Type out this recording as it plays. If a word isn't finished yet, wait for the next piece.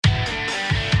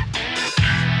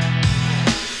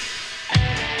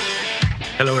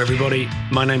Hello, everybody.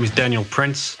 My name is Daniel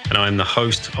Prince, and I am the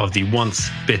host of the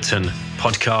Once Bitten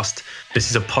podcast.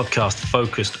 This is a podcast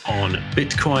focused on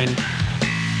Bitcoin.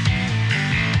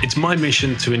 It's my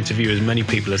mission to interview as many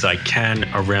people as I can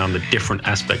around the different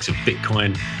aspects of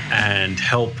Bitcoin and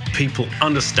help people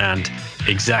understand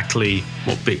exactly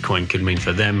what Bitcoin could mean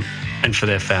for them and for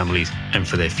their families and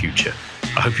for their future.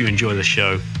 I hope you enjoy the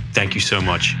show. Thank you so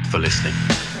much for listening.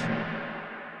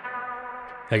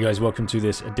 Hey guys, welcome to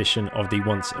this edition of the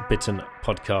Once Bitten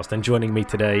podcast. And joining me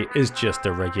today is just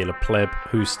a regular pleb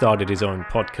who started his own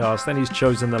podcast and he's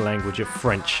chosen the language of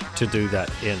French to do that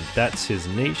in. That's his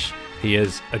niche. He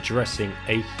is addressing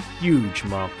a huge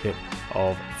market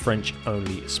of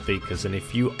French-only speakers. And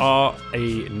if you are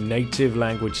a native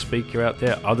language speaker out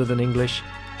there other than English,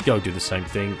 go do the same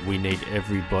thing. We need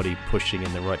everybody pushing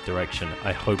in the right direction.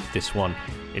 I hope this one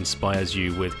inspires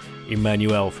you with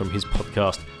Emmanuel from his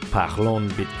podcast, Parlons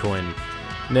Bitcoin.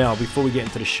 Now, before we get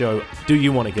into the show, do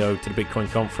you want to go to the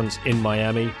Bitcoin conference in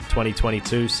Miami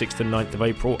 2022, 6th and 9th of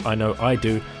April? I know I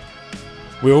do.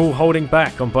 We're all holding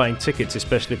back on buying tickets,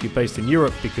 especially if you're based in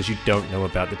Europe, because you don't know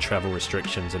about the travel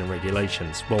restrictions and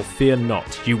regulations. Well, fear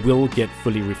not. You will get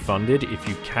fully refunded if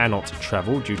you cannot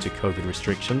travel due to COVID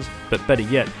restrictions. But better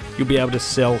yet, you'll be able to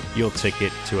sell your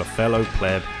ticket to a fellow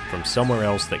pleb from somewhere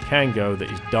else that can go, that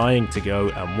is dying to go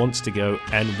and wants to go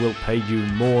and will pay you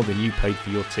more than you paid for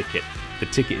your ticket. The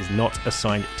ticket is not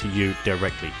assigned to you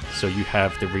directly, so you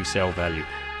have the resale value.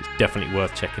 It's definitely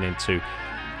worth checking into.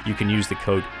 You can use the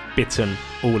code BITTEN,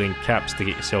 all in caps, to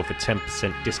get yourself a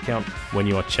 10% discount when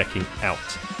you are checking out.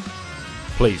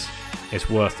 Please, it's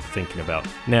worth thinking about.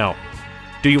 Now,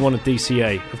 do you want a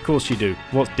DCA? Of course you do.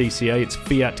 What's DCA? It's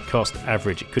fiat cost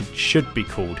average. It should be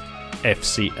called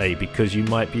FCA because you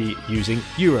might be using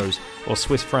euros or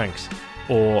Swiss francs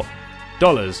or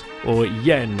dollars or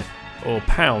yen or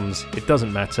pounds. It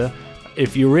doesn't matter.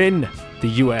 If you're in the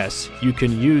US, you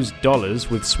can use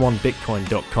dollars with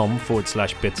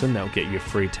swanbitcoin.com/bitten. That'll get you a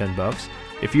free $10.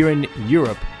 If you're in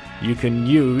Europe, you can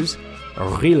use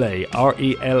relay,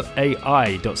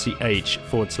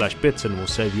 relai.ch/bitten. Will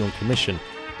save you on commission.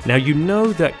 Now, you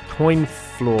know that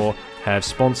CoinFloor have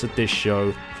sponsored this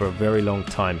show for a very long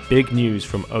time. Big news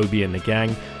from Obi and the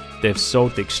gang. They've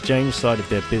sold the exchange side of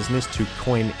their business to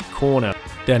Coin Corner.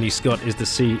 Danny Scott is the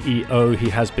CEO. He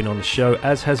has been on the show,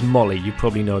 as has Molly. You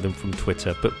probably know them from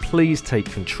Twitter. But please take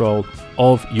control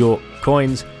of your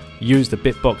coins. Use the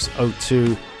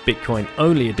BitBox02 Bitcoin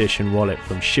Only Edition wallet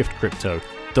from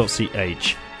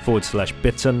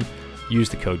shiftcrypto.ch/bitten. Use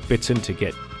the code BITTEN to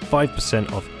get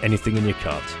 5% off anything in your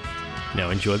cart.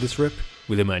 Now enjoy this rip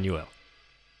with Emmanuel.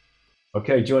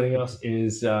 Okay, joining us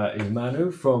is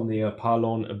Manu from the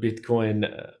Parlons Bitcoin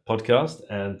podcast,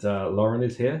 and Lauren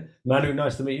is here. Manu,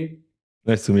 nice to meet you.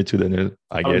 Nice to meet you, Daniel.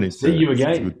 Again, nice to see you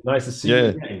again. Nice to see you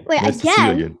again. Wait, nice to see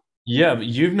you again. Yeah, but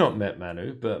you've not met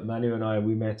Manu, but Manu and I,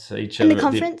 we met each other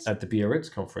at the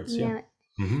Biarritz conference. Yeah.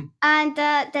 Mm-hmm. And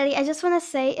Daddy, I just want to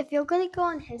say, if you're going to go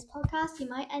on his podcast, you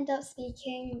might end up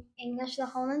speaking English the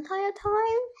whole entire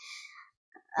time.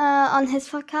 On his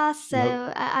podcast, so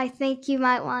nope. I think you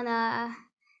might want to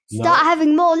start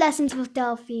having more lessons with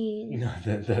Delphine. No,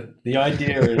 the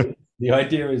idea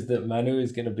is that Manu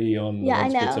is going to be on the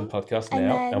Once Bitten podcast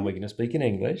now, and we're going to speak in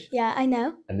English. Yeah, I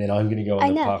know. And then I'm going to go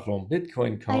on the Parlons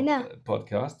Bitcoin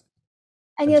podcast.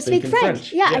 And you'll speak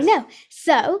French. Yeah, yes. I know.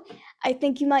 So I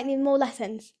think you might need more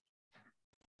lessons.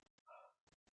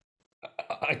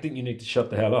 I think you need to shut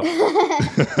the hell up.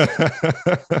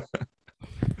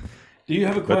 Do you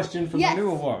have a question for Manu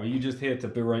or what? Or are you just here to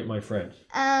berate my French?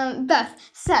 Both.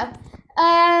 So,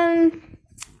 I'm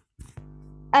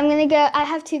going to go. I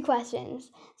have two questions.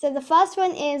 So the first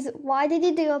one is, why did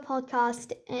you do a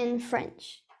podcast in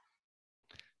French?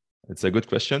 It's a good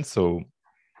question. So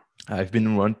I've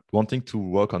been wanting to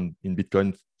work in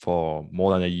Bitcoin for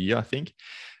more than a year, I think.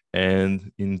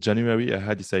 And in January, I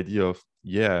had this idea of,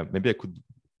 maybe I could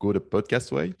go the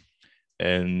podcast way.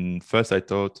 And first I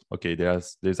thought, okay,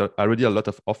 there's already a lot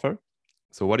of offer.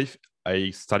 So what if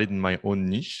I started in my own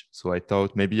niche? So I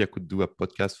thought maybe I could do a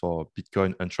podcast for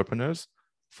Bitcoin entrepreneurs,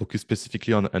 focus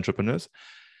specifically on entrepreneurs.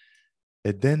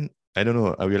 And then, I don't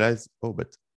know, I realized,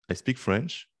 but I speak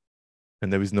French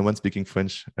and there is no one speaking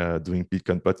French doing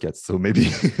Bitcoin podcasts. So maybe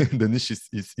the niche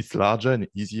is larger and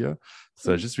easier.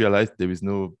 So I just realized there is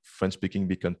no French-speaking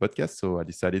Bitcoin podcast. So I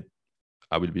decided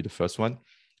I will be the first one.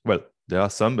 Well, there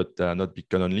are some, but they are not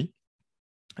Bitcoin only.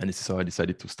 And this is how I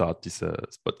decided to start this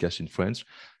podcast in French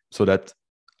so that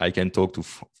I can talk to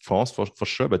France for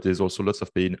sure, but there's also lots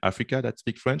of people in Africa that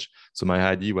speak French. So my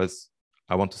idea was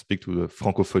I want to speak to the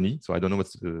francophonie. So I don't know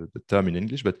what's the term in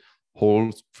English, but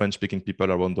whole French-speaking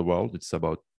people around the world. It's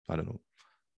about, I don't know,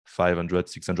 500,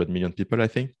 600 million people, I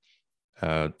think.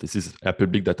 This is a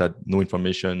public that had no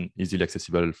information easily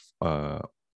accessible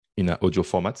in an audio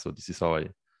format. So this is how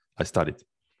I started.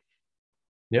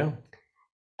 Yeah.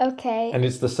 Okay. And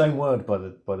it's the same word, by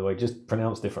the way, just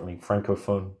pronounced differently.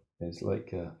 Francophone is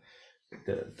like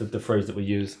the phrase that we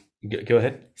use. Go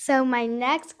ahead. So my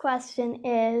next question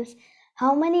is,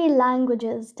 how many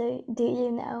languages do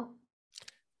you know?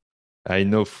 I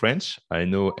know French, I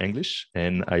know English,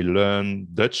 and I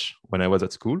learned Dutch when I was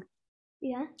at school.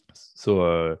 Yeah.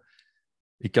 So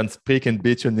ik kan spreken een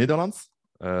beetje Nederlands,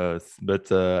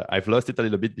 but I've lost it a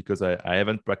little bit because I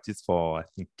haven't practiced for, I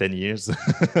think, 10 years.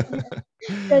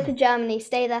 Go to Germany,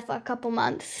 stay there for a couple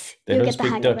months. They You'll don't get the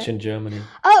speak hang Dutch of it. in Germany.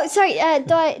 Oh, sorry.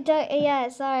 Yeah,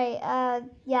 sorry.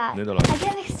 Yeah. Netherlands. I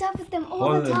get mixed up with them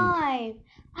all the time.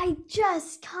 I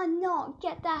just cannot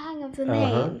get the hang of the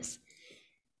names.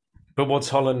 But what's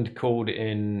Holland called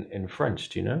in French?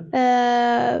 Do you know?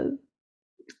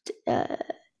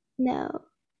 No.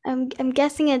 I'm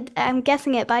guessing it.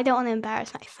 But I don't want to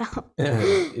embarrass myself.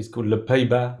 It's called Le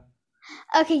Pays-Bas.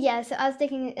 Okay, yeah. So I was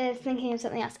thinking of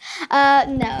something else.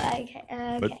 No. Okay.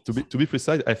 Okay. But to be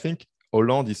precise, I think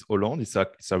Holland is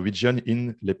It's a region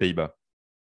in Les Pays-Bas.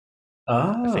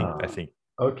 I think.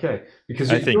 Okay, because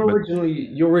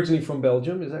you're originally from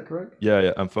Belgium, is that correct?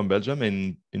 Yeah, I'm from Belgium,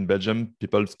 and in Belgium,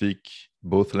 people speak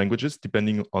both languages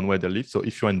depending on where they live. So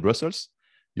if you're in Brussels,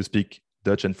 you speak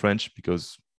Dutch and French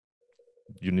because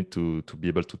you need to be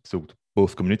able to talk to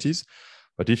both communities.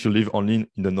 But if you live only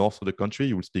in the north of the country,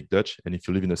 you will speak Dutch, and if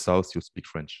you live in the south, you'll speak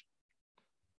French.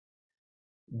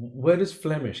 Where does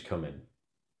Flemish come in?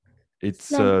 It's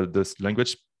the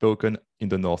language spoken in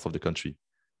the north of the country.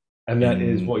 And that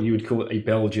is what you would call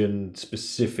a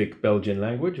specific Belgian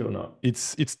language, or not?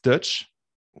 It's Dutch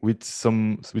with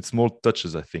small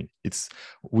touches, I think.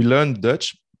 We learn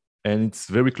Dutch, and it's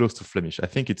very close to Flemish. I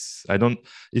think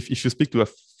if you speak to a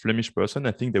Flemish person,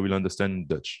 I think they will understand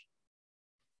Dutch.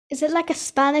 Is it like a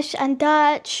Spanish and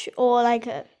Dutch, or like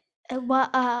what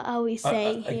are we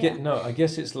saying here? I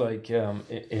guess it's like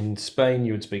in Spain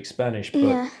you would speak Spanish,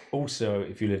 but also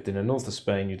if you lived in the north of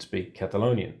Spain, you'd speak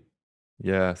Catalonian.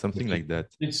 Yeah, something like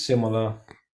that. It's similar.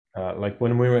 Like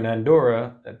when we were in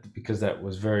Andorra, because that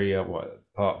was very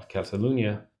part of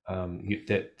Catalonia,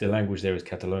 the language there is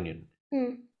Catalonian.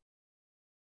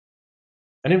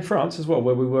 And in France as well,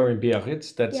 where we were in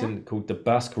Biarritz, that's called the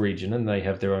Basque region, and they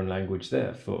have their own language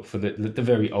there for the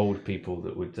very old people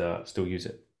that would still use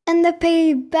it. And the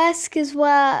Pays Basque is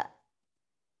where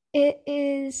it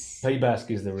is. Pays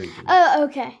Basque is the region. Oh,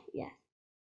 okay, yeah.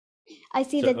 I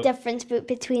see the difference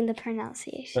between the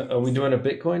pronunciation. Are we doing a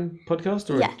Bitcoin podcast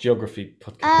or a geography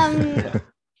podcast?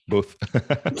 Both.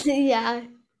 Yeah.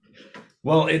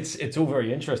 Well, it's all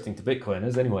very interesting to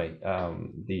Bitcoiners anyway.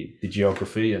 The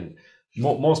geography, and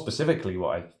more specifically,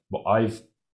 what I've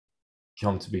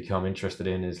come to become interested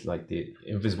in is like the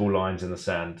invisible lines in the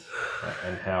sand,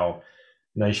 and how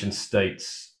nation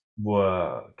states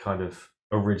were kind of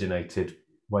originated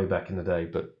way back in the day.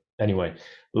 But anyway,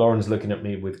 Lauren's looking at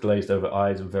me with glazed over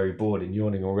eyes and very bored and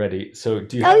yawning already. So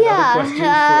do you have another question for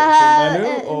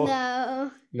Manu? Or?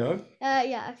 No. No?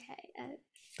 Yeah, okay.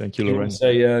 Thank you, Lauren.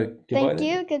 Say goodbye. Thank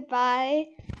you, goodbye.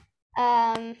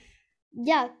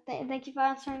 Yeah, thank you for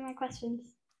answering my questions.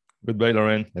 Goodbye,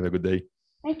 Lauren. Have a good day.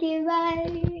 Thank you,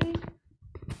 bye.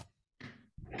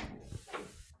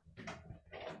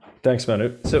 Thanks,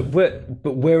 Manu. So,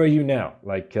 where are you now?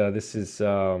 Like, this is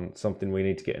something we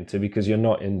need to get into because you're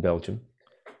not in Belgium.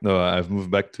 No, I've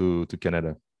moved back to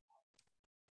Canada.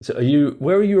 So,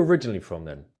 where are you originally from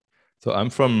then? So, I'm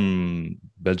from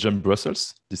Belgium,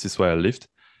 Brussels. This is where I lived.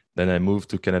 Then I moved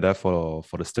to Canada for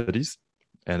the studies,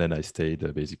 and then I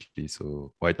stayed basically.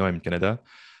 So, right now I'm in Canada.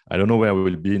 I don't know where I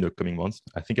will be in the coming months.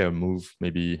 I think I'll move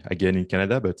maybe again in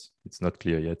Canada, but it's not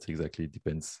clear yet. Exactly, it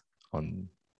depends on.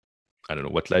 I don't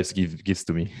know what life gives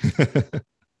to me.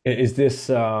 Is this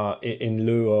in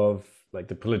lieu of like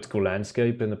the political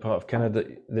landscape in the part of Canada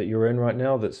that you're in right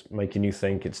now that's making you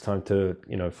think it's time to,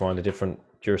 find a different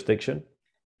jurisdiction?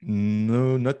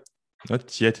 No, not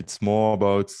yet. It's more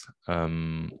about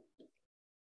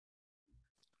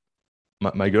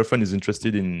my girlfriend is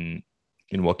interested in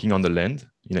working on the land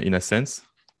in a sense.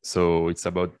 So it's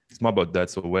more about that.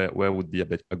 So where would be a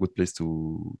good place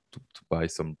to buy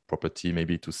some property,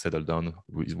 maybe to settle down?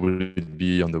 Will it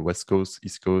be on the West Coast,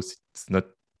 East Coast? It's not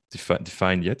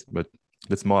defined yet, but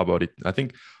that's more about it. I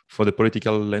think for the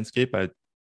political landscape,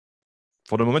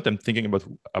 for the moment, I'm thinking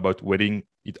about waiting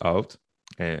it out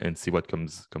and see what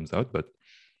comes out. But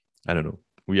I don't know.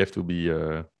 We have to be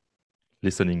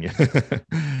listening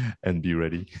and be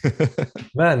ready.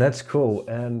 Man, that's cool.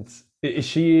 And Is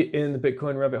she in the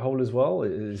Bitcoin rabbit hole as well?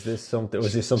 Is this something, or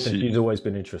is this something She she's always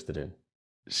been interested in?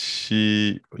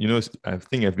 she I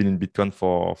think I've been in Bitcoin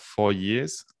for 4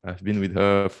 years. I've been with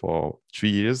her for 3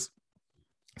 years.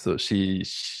 So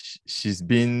she's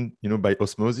been, by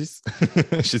osmosis,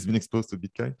 she's been exposed to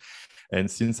Bitcoin. And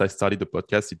since I started the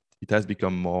podcast, it has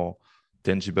become more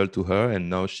tangible to her. And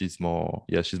now she's more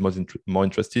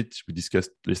interested. We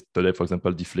discussed yesterday, for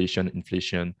example, deflation,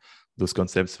 inflation, those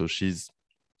concepts. So she's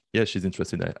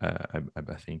interested.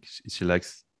 I think she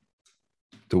likes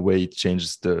the way it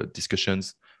changes the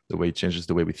discussions, the way it changes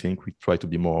the way we think. We try to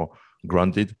be more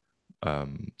grounded,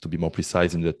 to be more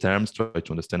precise in the terms, try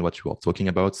to understand what you are talking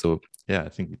about. So yeah, I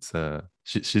think it's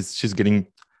she's getting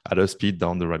at her speed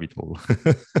down the rabbit hole.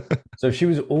 So she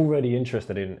was already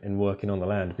interested in working on the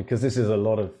land, because this is a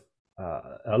lot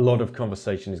of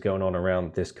conversation is going on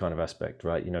around this kind of aspect,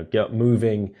 right?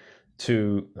 Moving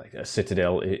to like a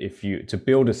citadel, to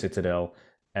build a citadel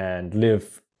and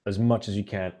live as much as you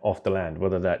can off the land,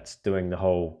 whether that's doing the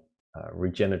whole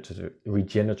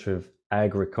regenerative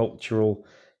agricultural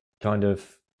kind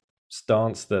of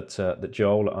stance that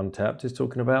Joel at Untapped is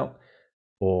talking about,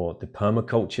 or the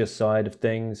permaculture side of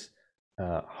things,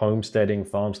 homesteading,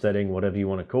 farmsteading, whatever you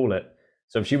want to call it.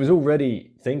 So if she was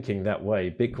already thinking that way,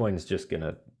 Bitcoin's just going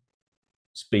to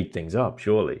speed things up,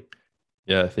 surely.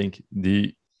 Yeah, I think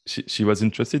she was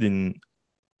interested in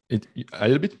it a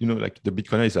little bit, like the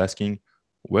Bitcoiner is asking,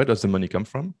 where does the money come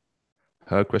from?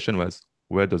 Her question was,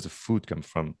 where does the food come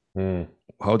from?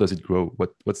 How does it grow?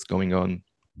 What's going on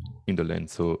in the land?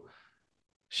 So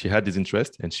she had this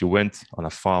interest, and she went on a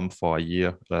farm for a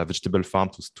year, a vegetable farm,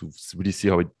 to really see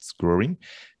how it's growing.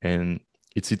 And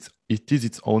it is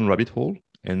its own rabbit hole,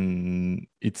 and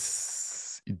it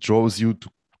draws you to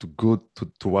go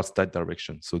towards that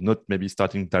direction. So not maybe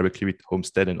starting directly with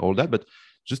homestead and all that, but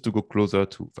just to go closer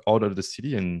to out of the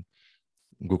city and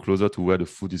go closer to where the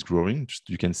food is growing. Just,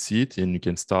 you can see it, and you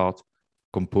can start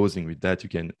composing with that.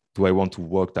 Do I want to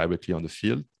work directly on the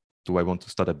field? Do I want to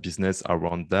start a business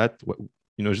around that?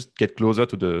 Just get closer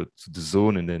to the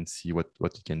zone and then see what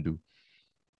you can do.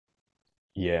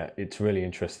 Yeah, it's really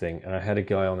interesting. And I had a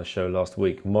guy on the show last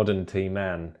week, Modern T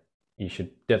Man. You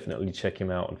should definitely check him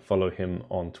out and follow him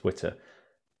on Twitter.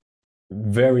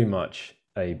 Very much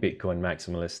a Bitcoin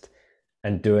maximalist,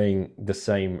 and doing the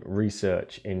same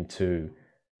research into,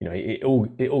 it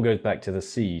all goes back to the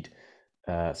seed.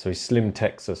 So he's Slim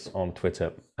Texas on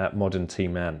Twitter at Modern T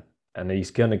Man. And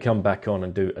he's going to come back on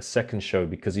and do a second show,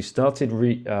 because he started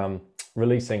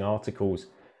releasing articles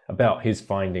about his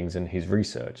findings and his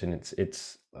research, and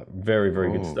it's very,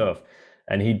 very good stuff.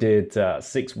 And he did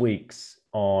 6 weeks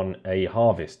on a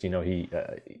harvest.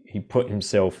 He put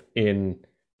himself in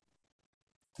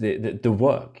the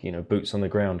work, boots on the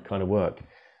ground kind of work.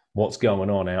 What's going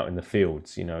on out in the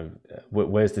fields?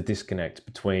 Where's the disconnect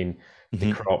between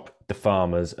the crop, the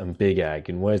farmers, and big ag,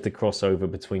 and where's the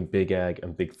crossover between big ag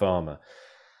and big pharma?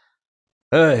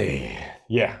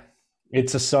 Yeah,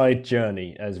 it's a side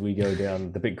journey as we go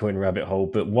down the Bitcoin rabbit hole,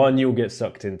 but one you'll get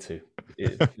sucked into,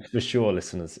 for sure,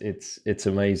 listeners. It's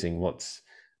amazing what's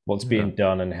being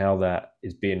done and how that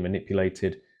is being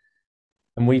manipulated,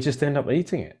 and we just end up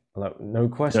eating it, like no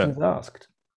questions asked.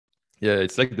 Yeah,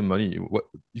 it's like the money.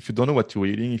 If you don't know what you're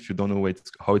eating, if you don't know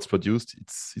how it's produced,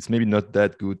 it's maybe not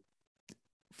that good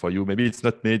for you. Maybe it's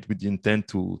not made with the intent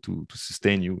to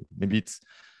sustain you. Maybe it's,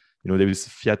 there is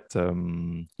fiat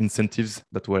incentives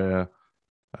that were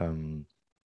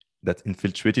that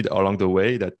infiltrated along the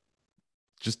way, that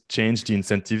just changed the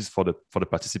incentives for the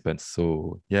participants.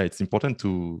 So yeah, it's important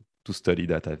to study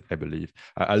that. I believe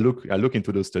I look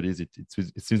into those studies. It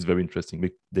seems very interesting.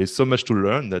 There's so much to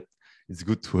learn that it's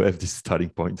good to have this starting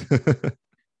point.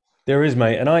 There is,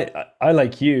 mate, and I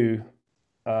like you.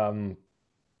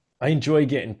 I enjoy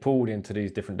getting pulled into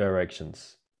these different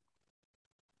directions.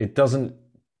 It doesn't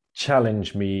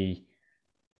challenge me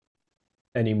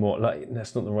anymore. Like,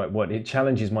 that's not the right word. It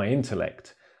challenges my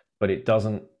intellect, but it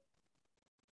doesn't.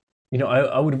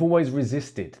 I would have always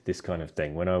resisted this kind of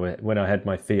thing when I had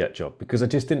my fiat job, because I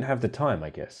just didn't have the time, I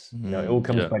guess. It all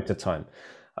comes back to time.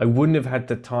 I wouldn't have had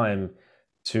the time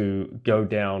to go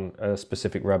down a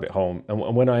specific rabbit hole.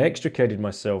 And when I extricated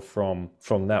myself from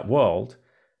that world,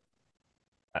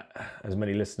 as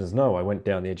many listeners know, I went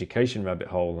down the education rabbit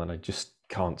hole, and I just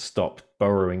can't stop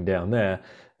burrowing down there.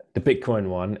 The Bitcoin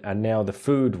one, and now the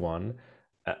food one.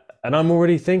 And I'm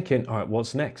already thinking, all right,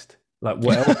 what's next? Like,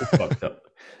 what else is fucked up?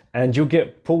 And you'll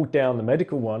get pulled down the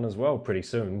medical one as well pretty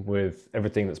soon, with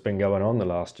everything that's been going on the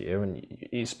last year. And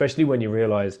especially when you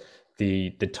realize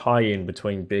the tie-in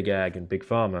between big ag and big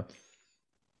pharma.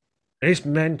 It's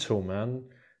mental, man.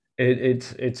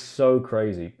 It's so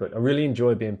crazy, but I really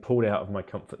enjoy being pulled out of my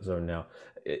comfort zone now.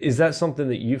 Is that something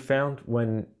that you found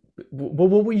when? Well,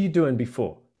 what were you doing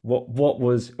before? What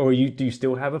was, or do you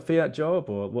still have a Fiat job,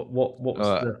 or what was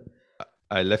Uh, the?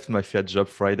 I left my Fiat job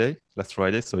last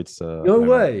Friday, so it's No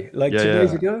way! Like yeah, 2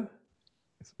 days yeah, ago?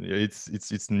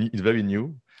 it's very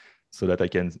new, so that I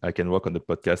can work on the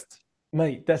podcast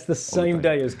Mate, that's the all the same time.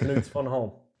 day as Knut von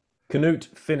Holm. Knut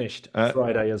finished Uh,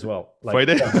 Friday as well. Like,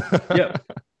 Friday. done. Yep.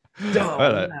 Oh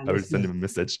Well, man, I will send him a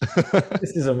message.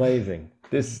 this is amazing.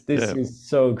 This Yeah, is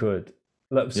so good.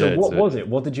 So yeah, what was it?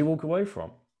 What did you walk away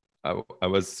from?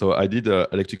 I did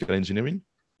electrical engineering,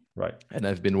 Right. and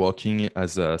I've been working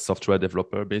as a software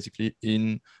developer basically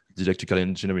in the electrical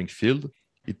engineering field.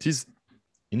 It is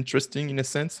interesting in a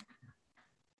sense,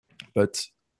 but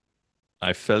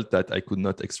I felt that I could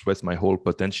not express my whole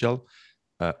potential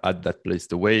at that place.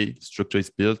 The way the structure is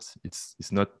built,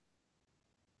 it's not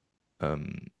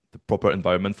the proper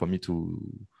environment for me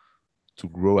to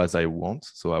grow as I want.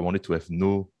 So I wanted to have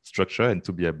no structure and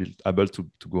to be able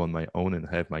to go on my own and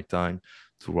have my time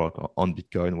to work on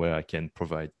Bitcoin, where I can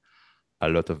provide a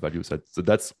lot of value. So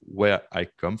that's where I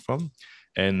come from.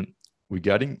 And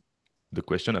regarding the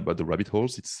question about the rabbit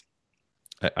holes,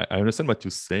 I understand what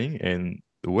you're saying, and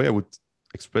the way I would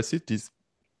express it is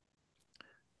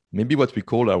maybe what we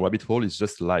call a rabbit hole is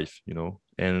just life,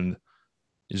 and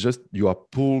it's just you are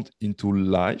pulled into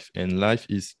life, and life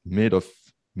is made of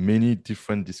many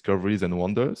different discoveries and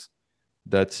wonders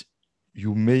that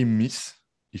you may miss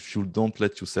if you don't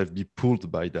let yourself be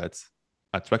pulled by that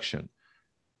attraction.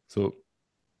 So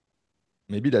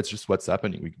maybe that's just what's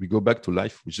happening. We go back to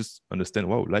life. We just understand,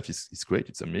 wow, life is great.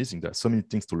 It's amazing. There are so many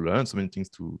things to learn, so many things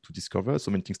to discover,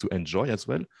 so many things to enjoy as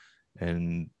well.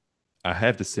 And I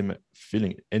have the same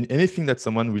feeling. And anything that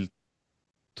someone will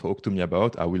talk to me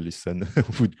about, I will listen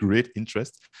with great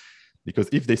interest, because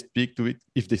if they speak to it,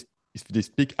 if they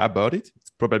speak about it,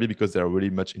 it's probably because they're really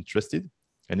much interested.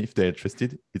 And if they're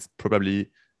interested, it's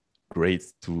probably great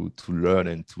to learn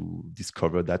and to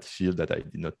discover that field that I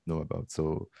did not know about.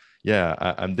 So yeah,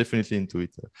 I'm definitely into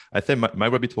it. I think my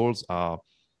rabbit holes are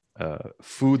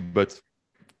food, but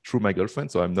through my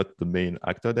girlfriend. So I'm not the main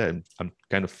actor there. I'm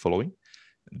kind of following.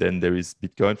 Then there is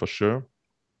Bitcoin for sure.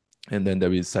 And then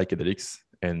there is psychedelics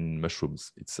and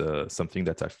mushrooms. It's something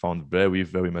that I found very,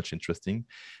 very much interesting.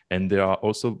 And there are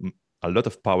also a lot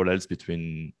of parallels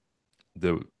between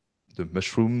the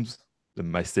mushrooms, the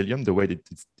mycelium, the way that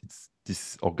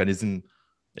this organism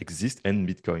exists, and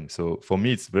Bitcoin. So for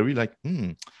me, it's very like,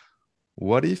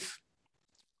 what if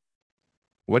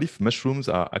mushrooms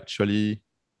are actually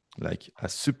like a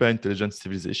super intelligent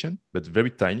civilization, but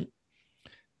very tiny?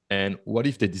 And what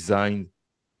if they designed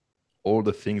all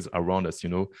the things around us,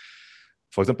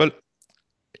 For example,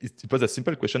 it was a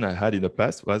simple question I had in the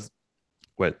past was,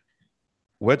 well,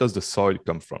 where does the soil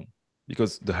come from?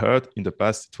 Because the earth in the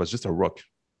past, it was just a rock.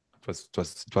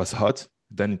 It was hot,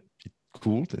 then it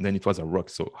cooled, and then it was a rock.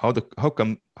 So how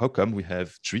come we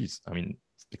have trees? I mean,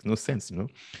 it makes no sense,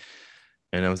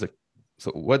 And I was like,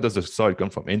 so where does the soil come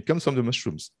from? And it comes from the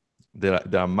mushrooms. They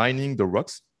are mining the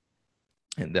rocks,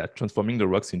 and they are transforming the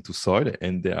rocks into soil,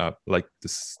 and they are like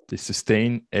this, they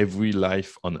sustain every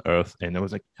life on Earth. And I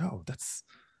was like, oh, that's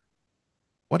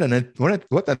what an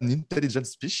intelligent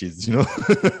species,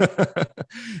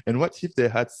 And what if they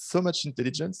had so much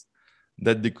intelligence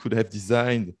that they could have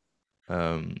designed,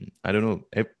 I don't know,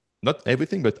 not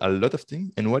everything, but a lot of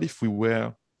things. And what if we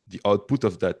were the output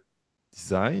of that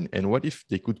design? And what if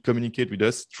they could communicate with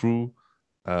us through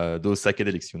those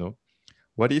psychedelics,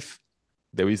 What if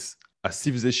there is a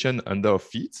civilization under our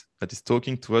feet that is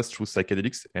talking to us through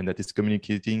psychedelics and that is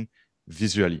communicating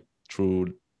visually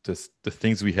through the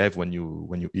things we have when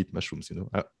you eat mushrooms?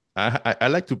 I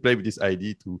like to play with this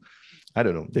idea to, I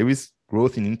don't know, there is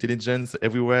growth in intelligence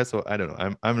everywhere. So I don't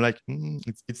know. I'm like,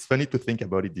 it's funny to think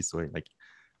about it this way. Like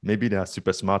maybe they are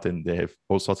super smart and they have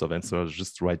all sorts of answers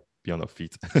just right beyond our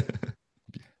feet.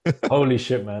 Holy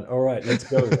shit, man. All right, let's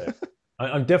go there.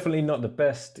 I'm definitely not the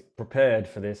best prepared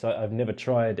for this. I've never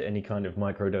tried any kind of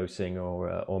microdosing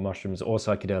or mushrooms or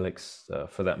psychedelics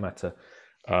for that matter,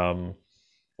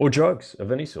 or drugs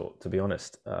of any sort, to be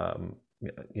honest.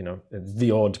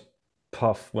 The odd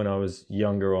puff when I was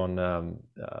younger on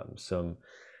some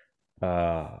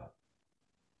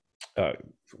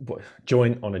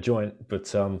joint,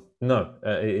 but no,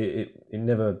 it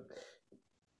never.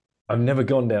 I've never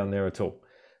gone down there at all.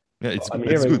 Yeah, it's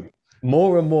hearing good.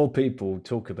 More and more people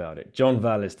talk about it. John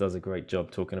Vallis does a great job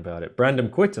talking about it. Brandon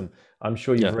Quittem, I'm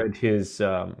sure you've read his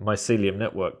Mycelium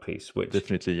Network piece, which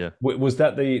definitely, yeah. Was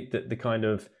that the kind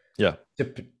of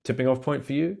tipping off point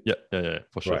for you? Yeah,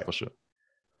 for sure, right. for sure.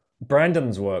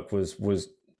 Brandon's work was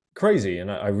crazy, and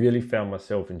I really found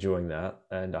myself enjoying that.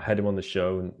 And I had him on the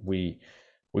show, and we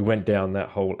went down that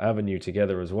whole avenue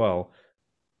together as well.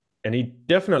 And he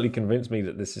definitely convinced me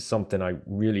that this is something I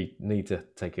really need to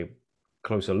take a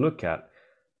closer look at.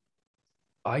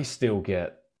 I still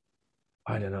get,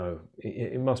 I don't know,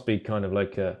 it must be kind of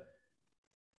like a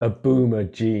boomer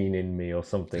gene in me or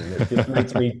something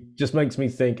that just makes me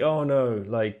think, oh no,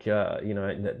 like you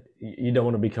know, you don't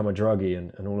want to become a druggie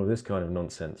and all of this kind of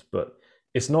nonsense. But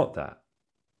it's not that,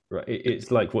 right?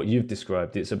 It's like what you've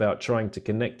described. It's about trying to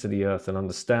connect to the earth and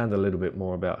understand a little bit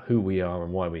more about who we are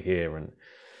and why we're here. And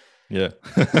yeah,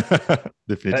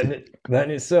 definitely. that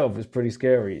in itself is pretty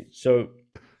scary. So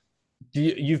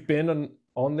you've been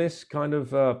on this kind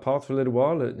of path for a little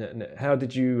while. How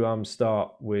did you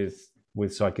start with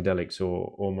psychedelics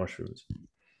or mushrooms?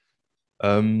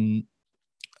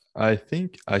 I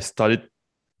think I started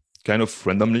kind of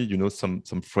randomly. You know, some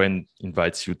friend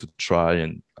invites you to try,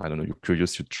 and I don't know, you're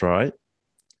curious, you try.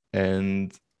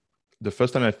 And the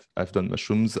first time I've done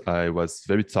mushrooms, I was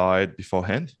very tired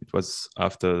beforehand. It was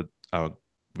after a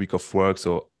week of work,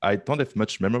 so I don't have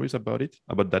much memories about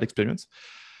that experience.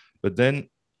 But then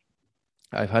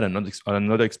I've had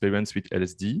another experience with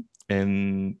LSD,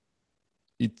 and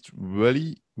it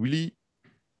really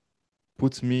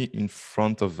put me in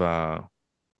front of a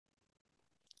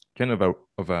kind of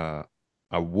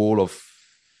a wall of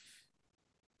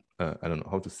I don't know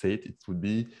how to say it. It would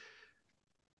be,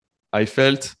 I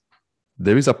felt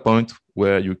there is a point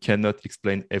where you cannot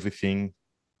explain everything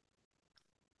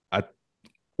at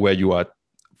where you are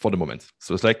for the moment.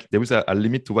 So it's like there is a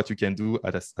limit to what you can do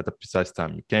at a precise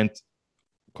time. You can't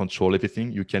control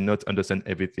everything. You cannot understand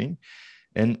everything.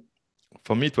 And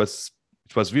for me, it was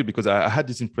real because I had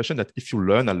this impression that if you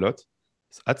learn a lot,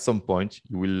 at some point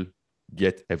you will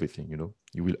get everything. You know,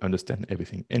 you will understand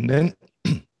everything. And then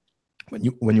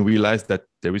when you realize that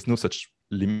there is no such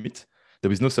limit,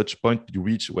 there is no such point you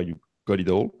reach where you got it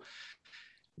all,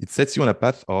 it sets you on a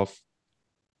path of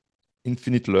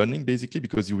infinite learning, basically,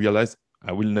 because you realize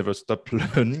I will never stop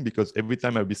learning, because every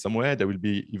time I'll be somewhere, there will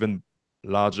be even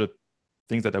larger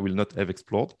things that I will not have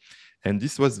explored. And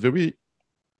this was very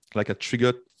like a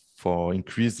trigger for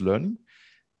increased learning.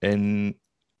 And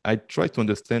I tried to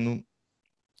understand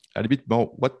a little bit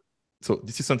more so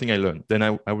this is something I learned. Then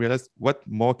I realized, what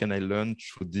more can I learn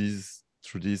through these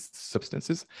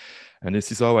substances? And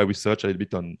this is how I researched a little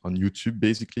bit on YouTube,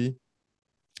 basically.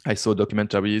 I saw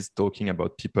documentaries talking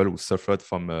about people who suffered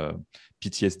from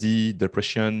PTSD,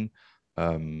 depression,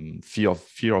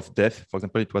 fear of death. For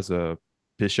example, it was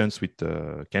patients with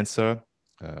cancer,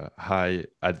 high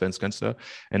advanced cancer,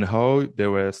 and how there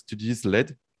were studies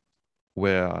led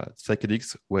where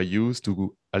psychedelics were used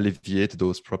to alleviate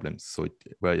those problems. So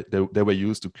they were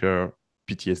used to cure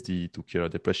PTSD, to cure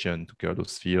depression, to cure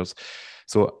those fears.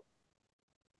 So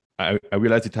I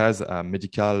realized it has a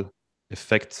medical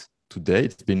effect today.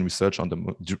 It's been researched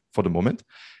for the moment.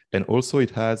 And also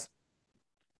it has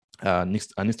an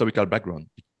historical background,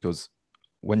 because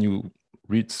when you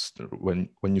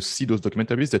see those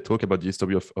documentaries, they talk about the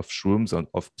history of shrooms and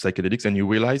of psychedelics, and you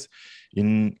realize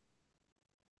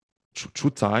through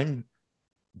time,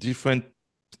 different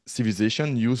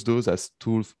civilizations use those as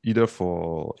tools either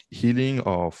for healing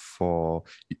or for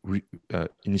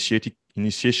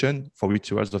initiation, for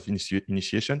rituals of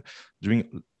initiation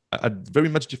at very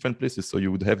much different places. So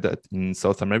you would have that in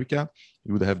South America,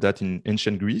 you would have that in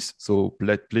ancient Greece. So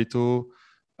Plato,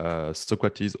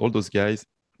 Socrates, all those guys,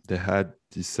 they had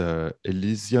these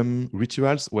Elysium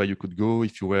rituals where you could go,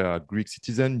 if you were a Greek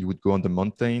citizen, you would go on the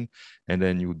mountain, and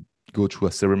then you would go through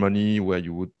a ceremony where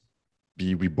you would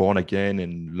be reborn again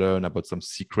and learn about some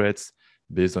secrets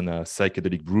based on a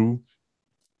psychedelic brew.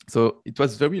 So it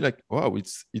was very like, wow,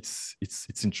 it's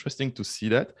interesting to see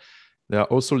that. There are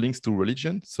also links to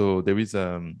religion. So there is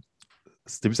a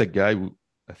guy who,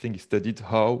 I think, he studied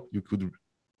how you could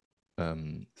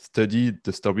study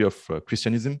the story of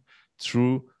Christianism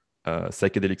through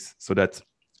psychedelics. So that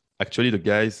actually the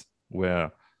guys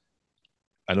were,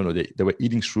 I don't know, they were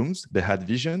eating shrooms, they had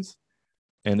visions,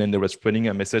 and then they were spreading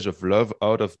a message of love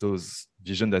out of those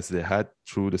visions that they had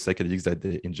through the psychedelics that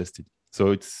they ingested.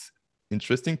 So it's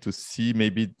interesting to see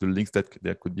maybe the links that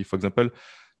there could be. For example,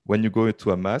 when you go into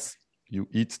a mass, you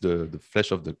eat the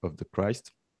flesh of the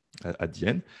Christ at the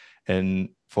end. And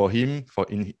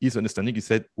in his understanding, he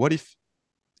said, what if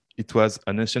it was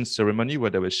an ancient ceremony where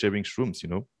they were sharing shrooms, you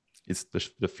know? It's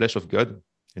the flesh of God,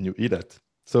 and you eat that.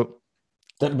 So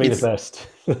that'd be the best.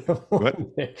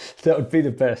 What? That would be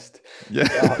the best. Yeah.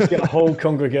 Get a whole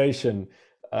congregation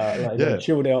Yeah,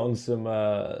 chilled out on some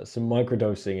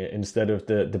microdosing instead of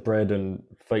the bread and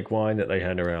fake wine that they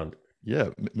hand around. yeah.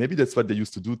 Maybe that's what they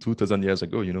used to do 2,000 years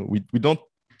ago. We don't.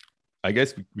 I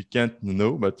guess we can't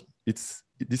know, but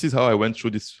this is how I went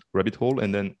through this rabbit hole,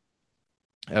 and then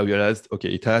I realized, okay,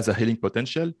 it has a healing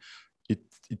potential.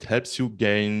 It helps you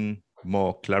gain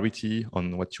more clarity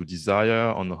on what you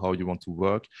desire, on how you want to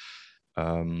work.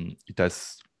 It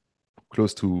has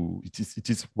it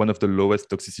is one of the lowest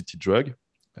toxicity drug.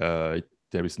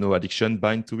 There is no addiction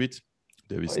bind to it.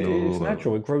 There is no. It's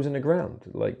natural. It grows in the ground.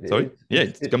 Like Sorry,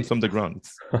 it comes from the ground.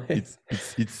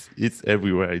 It's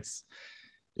everywhere.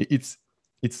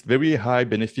 It's very high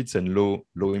benefits and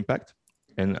low impact,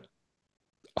 and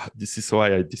this is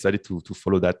why I decided to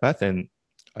follow that path. And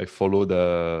I followed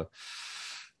a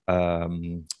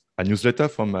newsletter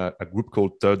from a group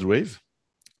called Third Wave,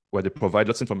 where they provide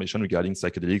lots of information regarding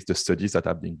psychedelics, the studies that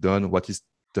are being done, what is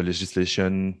the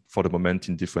legislation for the moment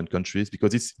in different countries,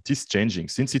 because it is changing.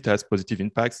 Since it has positive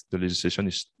impacts, the legislation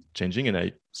is changing, and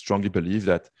I strongly believe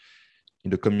that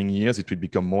in the coming years, it will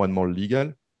become more and more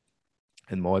legal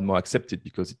and more accepted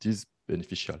because it is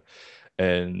beneficial.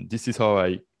 And this is how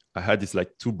I had these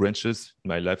like two branches in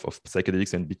my life of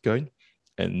psychedelics and Bitcoin.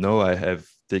 And now I have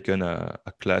taken a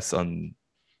class on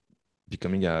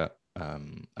becoming a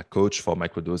coach for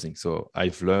microdosing. So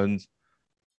I've learned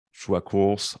through a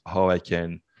course how I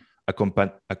can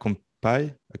accompany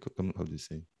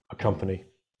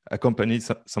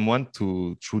someone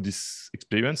through this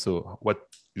experience. So what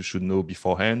you should know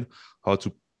beforehand, how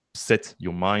to set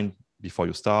your mind before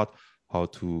you start, how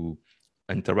to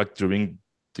interact during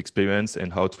the experience,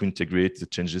 and how to integrate the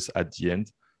changes at the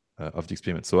end of the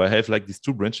experiment. So I have like these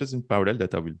two branches in parallel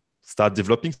that I will start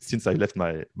developing since I left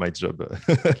my job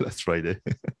last Friday.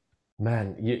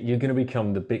 Man, you're going to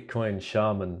become the Bitcoin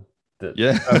shaman that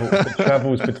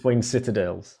travels between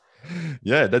citadels.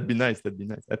 Yeah, that'd be nice. I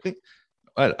think.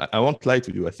 Well, I won't lie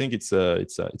to you. I think it's a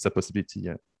possibility.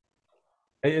 Yeah,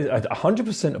 it is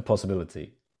 100% a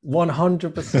possibility.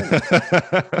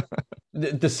 100%.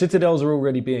 The citadels are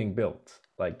already being built.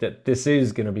 Like that, this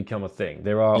is going to become a thing.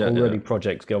 There are already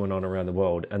projects going on around the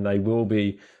world, and they will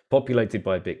be populated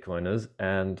by Bitcoiners,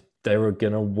 and they're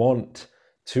going to want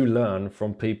to learn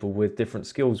from people with different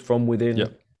skills from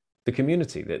within the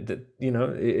community. That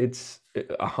it's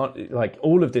like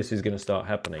all of this is going to start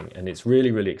happening, and it's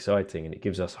really, really exciting, and it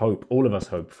gives us hope. All of us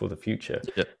hope for the future.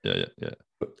 Yeah.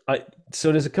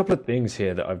 So there's a couple of things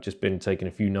here that I've just been taking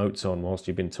a few notes on whilst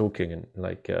you've been talking, and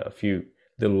like a few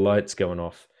little lights going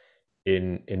off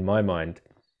in my mind.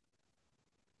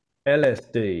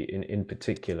 LSD in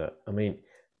particular. I mean,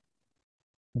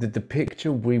 the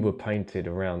picture we were painted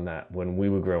around that when we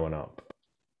were growing up.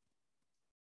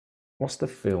 What's the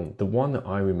film? The one that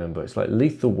I remember, it's like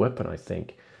Lethal Weapon, I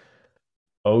think.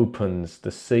 The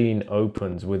scene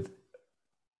opens with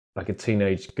like a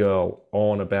teenage girl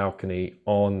on a balcony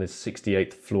on the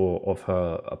 68th floor of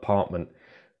her apartment,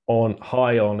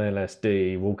 high on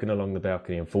LSD, walking along the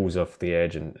balcony, and falls off the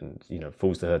edge and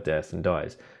falls to her death and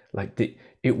dies. Like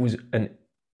it was a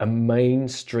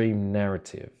mainstream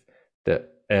narrative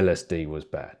that LSD was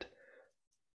bad,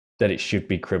 that it should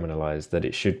be criminalized, that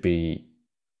it should be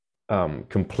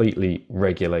completely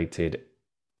regulated,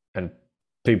 and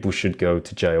people should go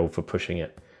to jail for pushing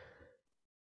it.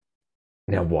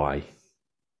 Now, why?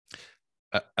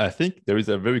 I think there is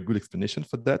a very good explanation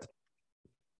for that.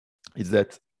 Is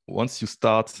that once you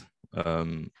start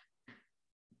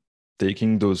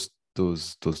taking those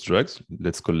drugs,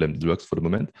 let's call them drugs for the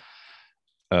moment,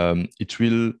 it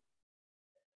will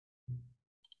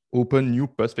open new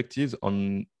perspectives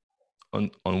on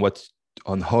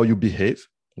how you behave,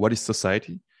 what is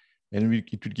society, and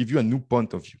it will give you a new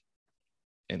point of view.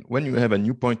 And when you have a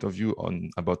new point of view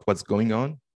about what's going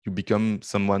on, you become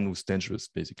someone who's dangerous,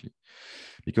 basically,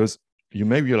 because you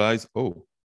may realize, oh,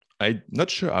 I'm not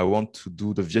sure I want to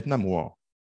do the Vietnam War.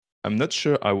 I'm not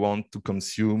sure I want to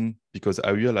consume because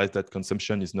I realize that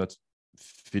consumption is not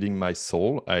feeding my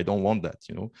soul. I don't want that.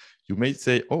 You may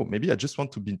say, oh, maybe I just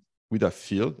want to be with a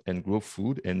field and grow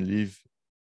food and live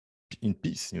in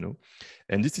peace,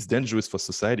 And this is dangerous for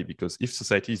society, because if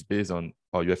society is based on,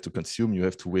 you have to consume, you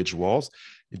have to wage wars,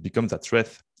 it becomes a threat,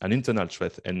 an internal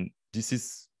threat. And this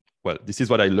is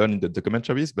what I learned in the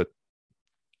documentaries, but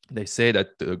they say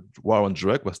that the war on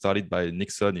drug was started by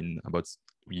Nixon in about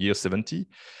year 70,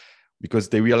 because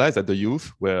they realized that the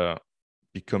youth were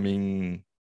causing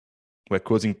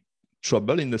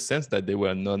trouble in the sense that they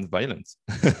were non-violent.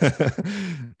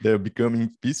 They're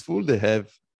becoming peaceful. They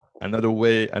have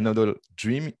another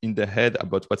dream in their head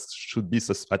about what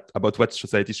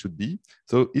society should be.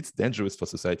 So it's dangerous for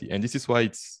society. And this is why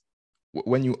it's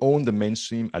when you own the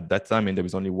mainstream at that time and there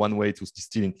is only one way to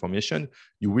distill information,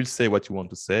 you will say what you want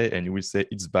to say and you will say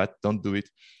it's bad, don't do it,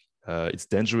 it's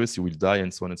dangerous, you will die,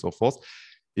 and so on and so forth,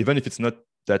 even if it's not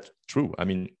that true. I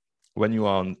mean, when you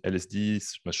are on LSD,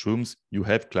 mushrooms, you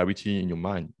have clarity in your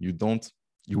mind.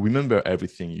 You remember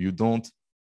everything. You don't,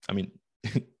 I mean,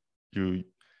 you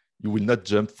will not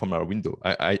jump from a window.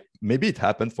 Maybe it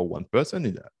happened for one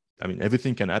person. I mean,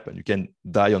 everything can happen. You can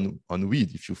die on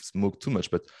weed if you smoke too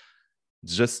much, but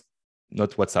just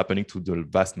not what's happening to the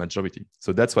vast majority.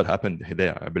 So that's what happened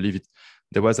there. I believe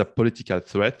there was a political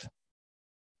threat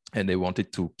and they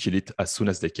wanted to kill it as soon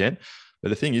as they can. But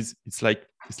the thing is, it's like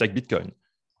Bitcoin.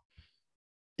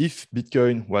 If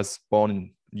Bitcoin was born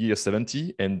in year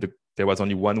 70 and there was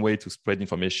only one way to spread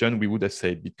information, we would have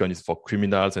said Bitcoin is for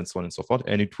criminals and so on and so forth,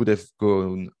 and it would have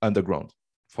gone underground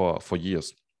for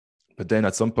years. But then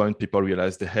at some point, people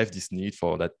realize they have this need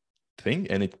for that thing,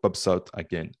 and it pops out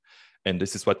again. And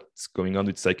this is what's going on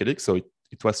with psychedelics. So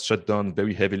it was shut down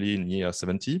very heavily in year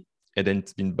 70, and then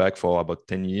it's been back for about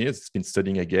 10 years. It's been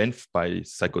studied again by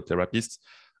psychotherapists,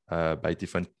 by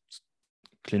different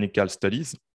clinical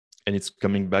studies, and it's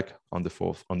coming back on the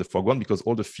foreground because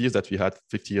all the fears that we had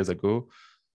 50 years ago,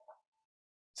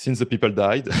 since the people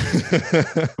died,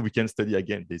 we can study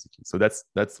again, basically. So that's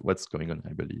what's going on,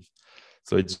 I believe.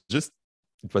 So it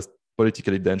was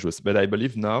politically dangerous. But I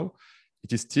believe now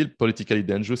it is still politically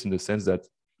dangerous in the sense that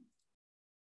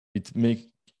it makes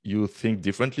you think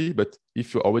differently. But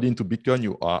if you're already into Bitcoin,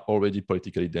 you are already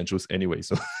politically dangerous anyway.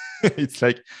 So it's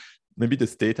like maybe the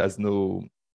state does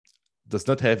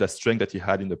not have the strength that he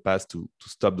had in the past to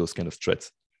stop those kind of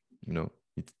threats. You know,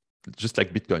 it's just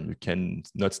like Bitcoin, you can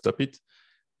not stop it.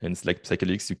 And it's like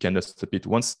psychedelics, you cannot stop it.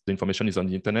 Once the information is on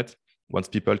the internet, once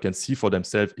people can see for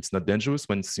themselves it's not dangerous,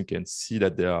 once you can see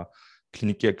that there are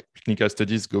clinical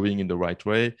studies going in the right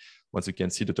way, once you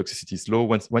can see the toxicity is low,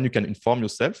 when you can inform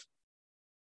yourself,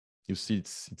 you see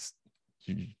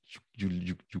you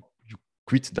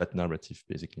quit that narrative,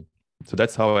 basically. So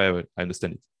that's how I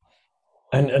understand it.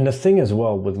 And the thing as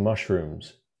well with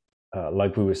mushrooms,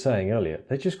 like we were saying earlier,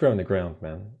 they just grow in the ground,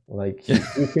 man. Like you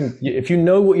can, if you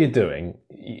know what you're doing,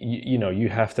 you know, you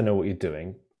have to know what you're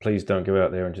doing. Please don't go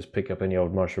out there and just pick up any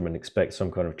old mushroom and expect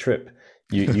some kind of trip.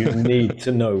 You need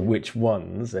to know which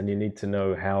ones, and you need to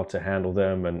know how to handle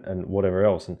them and whatever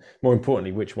else. And more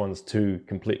importantly, which ones to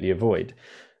completely avoid.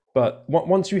 But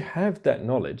once you have that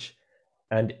knowledge,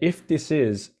 and if this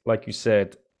is, like you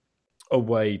said, a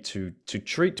way to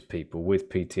treat people with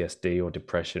PTSD or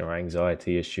depression or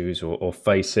anxiety issues or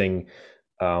facing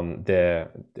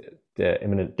their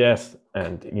imminent death,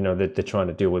 and you know they're trying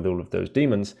to deal with all of those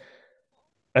demons,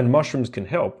 and mushrooms can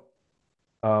help,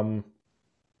 that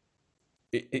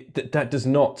does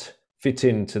not fit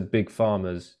into the big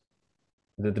pharmaceuticals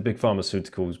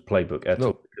playbook at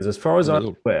all. Because as far as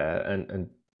I'm aware, and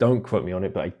don't quote me on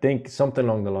it, but I think something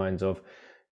along the lines of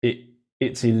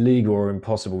it's illegal or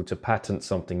impossible to patent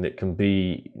something that can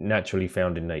be naturally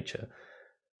found in nature.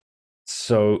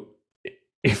 So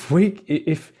if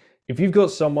you've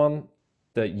got someone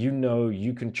that you know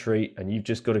you can treat, and you've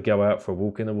just got to go out for a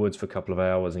walk in the woods for a couple of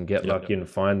hours and get lucky and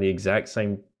find the exact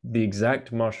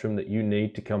mushroom that you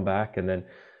need to come back, and then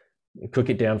cook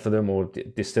it down for them or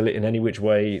distill it in any which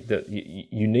way that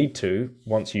you need to,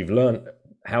 once you've learned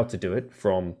how to do it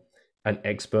from an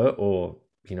expert, or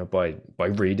you know, by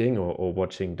reading or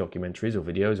watching documentaries or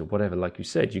videos or whatever, like you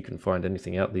said, you can find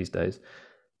anything out these days.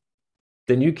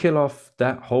 Then you kill off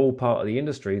that whole part of the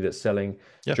industry that's selling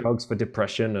drugs for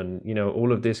depression and, you know,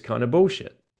 all of this kind of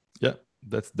bullshit. Yeah,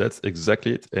 that's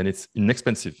exactly it. And it's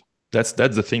inexpensive. That's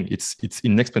the thing. It's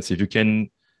inexpensive.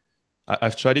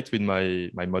 I've tried it with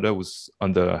my mother who's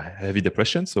under heavy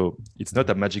depression. So it's not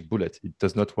a magic bullet. It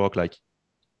does not work like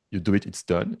you do it, it's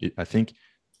done. I think,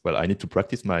 well, I need to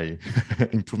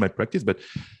improve my practice. But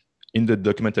in the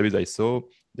documentaries I saw,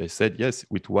 they said, yes,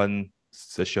 with one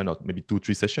session or maybe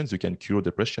 2-3 sessions, you can cure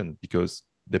depression, because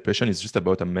depression is just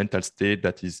about a mental state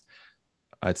that is,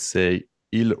 I'd say,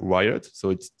 ill-wired.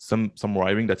 So it's some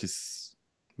wiring that is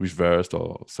reversed,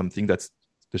 or something the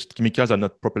chemicals are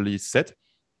not properly set.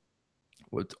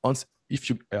 But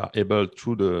if you are able,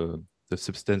 through the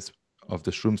substance of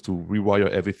the shrooms, to rewire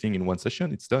everything in one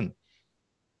session, it's done.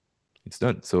 It's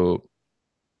done. So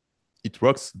it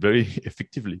works very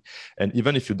effectively. And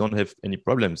even if you don't have any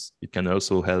problems, it can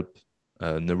also help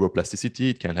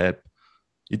neuroplasticity. It can help.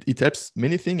 It helps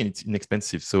many things, and it's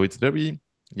inexpensive. So it's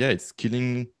it's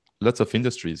killing lots of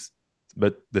industries.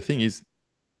 But the thing is,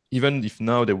 even if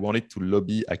now they wanted to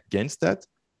lobby against that,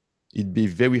 it'd be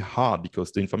very hard,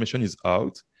 because the information is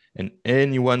out and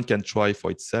anyone can try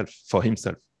for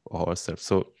himself or herself.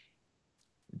 So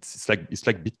it's like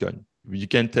Bitcoin. You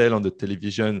can tell on the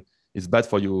television it's bad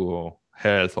for your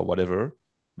health or whatever,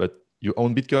 but you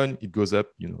own Bitcoin, it goes up.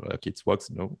 Like it works.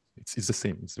 It's the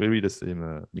same. It's very the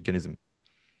same mechanism.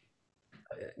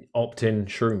 Opt-in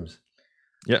shrooms.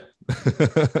 Yeah.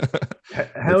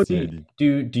 How do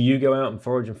you go out and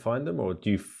forage and find them, or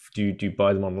do you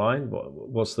buy them online?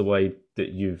 What's the way that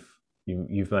you've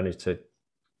managed to,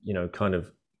 kind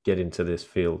of get into this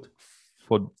field?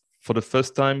 For the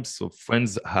first time, so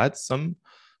friends had some.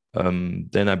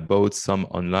 Then I bought some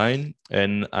online,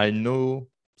 and I know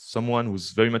someone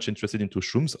who's very much interested into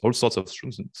shrooms, all sorts of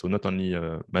shrooms, so not only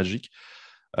magic.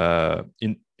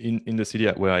 In the city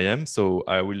where I am, so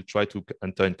I will try to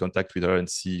enter in contact with her and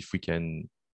see if we can,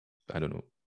 I don't know,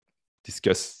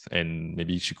 discuss, and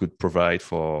maybe she could provide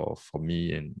for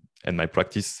me and my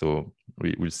practice. So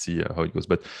we'll see how it goes.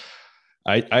 But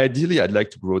ideally, I'd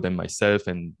like to grow them myself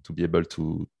and to be able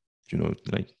to,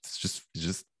 like it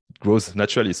just grows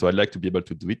naturally. So I'd like to be able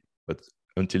to do it. But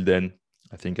until then,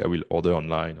 I think I will order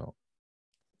online or.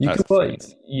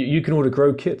 You can order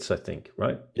grow kits, I think,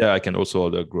 right? Yeah, I can also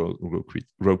order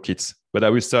grow kits, but I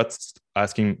will start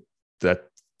asking that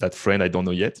friend I don't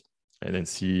know yet, and then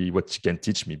see what she can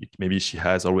teach me. Maybe she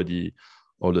has already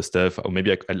all the stuff, or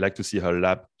maybe I'd like to see her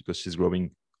lab because she's growing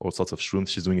all sorts of shrooms.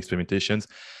 She's doing experimentations.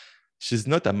 She's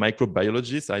not a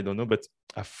microbiologist, I don't know, but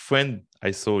a friend I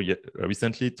saw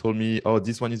recently told me, "Oh,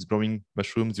 this one is growing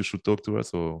mushrooms. You should talk to her."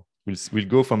 So we'll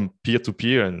go from peer to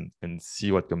peer and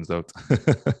see what comes out.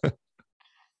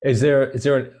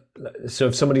 So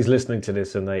if somebody's listening to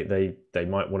this and they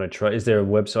might want to try, is there a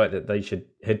website that they should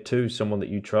head to, someone that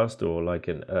you trust, or like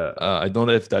I don't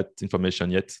have that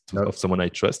information yet of someone I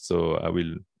trust, so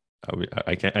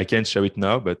I can't share it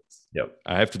now, but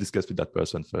I have to discuss with that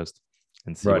person first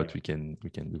and see what we can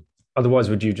do. Otherwise,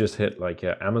 would you just hit like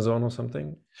Amazon or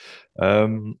something?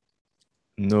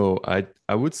 No, I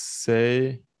would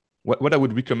say what I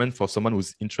would recommend for someone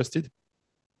who's interested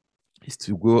is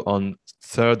to go on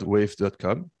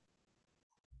thirdwave.com.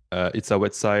 It's a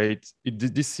website.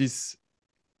 This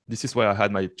is where I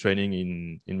had my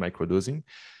training in microdosing.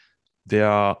 They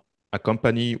are a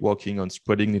company working on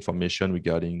spreading information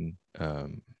regarding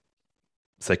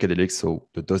psychedelics, so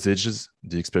the dosages,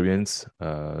 the experience,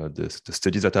 the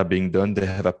studies that are being done. They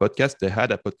have a podcast. They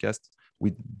had a podcast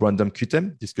with Brandon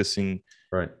Kutem discussing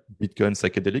Bitcoin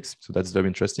psychedelics. So that's very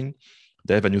interesting.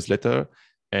 They have a newsletter,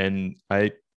 and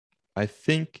I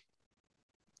think,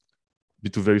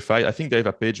 to verify, I think they have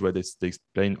a page where they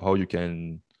explain how you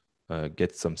can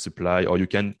get some supply, or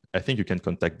I think you can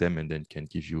contact them and then can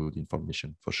give you the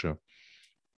information for sure.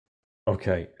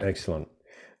 Okay, excellent.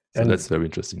 So that's very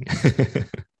interesting.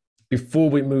 Before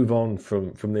we move on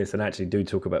from this and actually do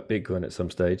talk about Bitcoin at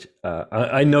some stage,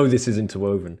 I know this is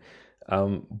interwoven,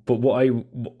 but what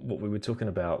we were talking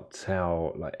about,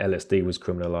 how like LSD was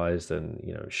criminalized and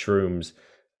shrooms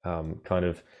kind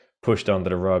of pushed under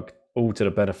the rug, all to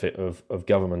the benefit of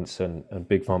governments and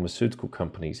big pharmaceutical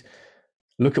companies.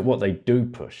 Look at what they do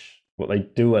push, what they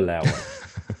do allow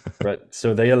us, right?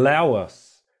 So they allow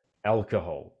us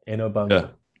alcohol in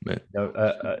abundance.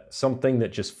 Something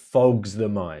that just fogs the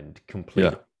mind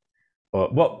completely.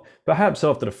 But perhaps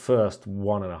after the first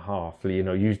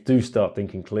 1.5, you do start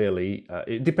thinking clearly.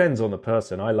 It depends on the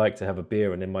person. I like to have a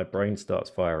beer and then my brain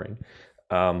starts firing.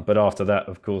 But after that,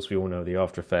 of course, we all know the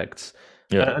after effects.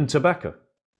 And tobacco,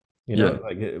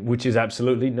 which is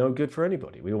absolutely no good for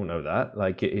anybody. We all know that.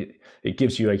 Like it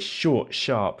gives you a short,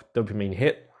 sharp dopamine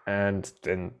hit, and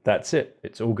then that's it.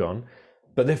 It's all gone.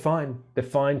 But they're fine. They're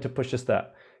fine to push us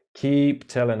that. Keep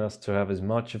telling us to have as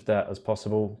much of that as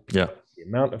possible. Yeah. The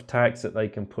amount of tax that they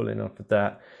can pull in off of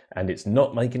that, and it's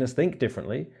not making us think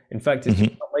differently. In fact, it's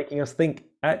not making us think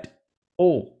at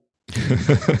all.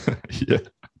 Yeah.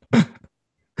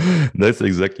 That's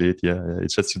exactly it. Yeah.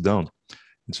 It shuts you down.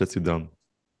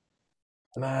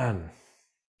 Man,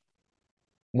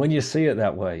 when you see it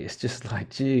that way, it's just like,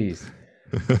 geez.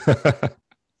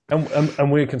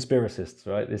 And we're conspiracists,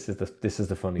 right? This is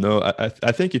the funny. No,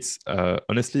 I think it's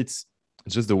honestly, it's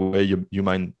just the way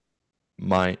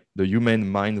the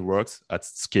human mind works at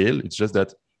scale. It's just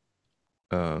that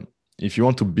if you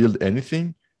want to build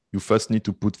anything, you first need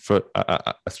to put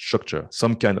a structure,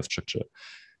 some kind of structure,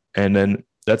 and then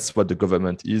that's what the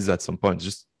government is at some point,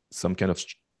 just some kind of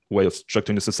way of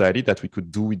structuring the society that we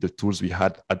could do with the tools we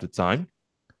had at the time,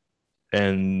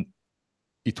 and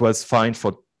it was fine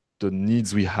for the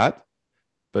needs we had,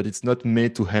 but it's not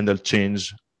made to handle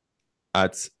change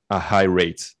at a high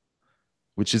rate,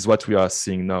 which is what we are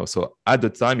seeing now. So at the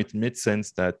time, it made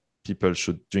sense that people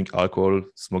should drink alcohol,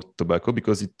 smoke tobacco,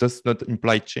 because it does not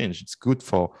imply change. It's good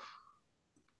for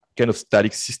kind of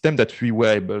static system that we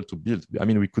were able to build. I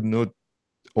mean, we could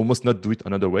almost not do it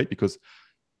another way, because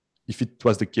if it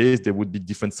was the case, there would be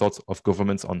different sorts of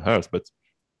governments on Earth. But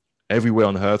everywhere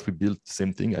on Earth, we built the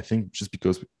same thing, I think, just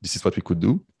because this is what we could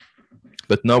do.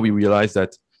 But now we realize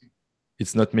that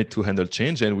it's not made to handle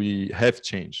change, and we have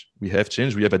change. We have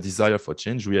change. We have a desire for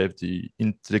change. We have the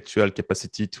intellectual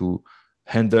capacity to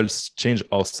handle change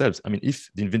ourselves. I mean, if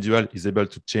the individual is able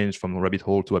to change from rabbit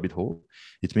hole to rabbit hole,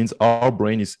 it means our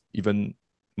brain is even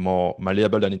more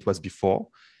malleable than it was before.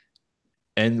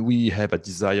 And we have a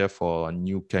desire for a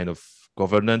new kind of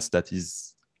governance that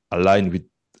is aligned with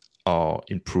our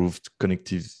improved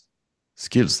cognitive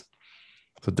skills.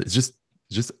 So that's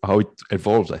just how it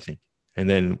evolves, I think. And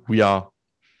then we are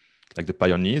like the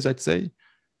pioneers, I'd say.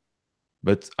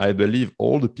 But I believe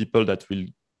all the people that will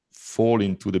fall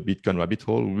into the Bitcoin rabbit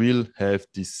hole will have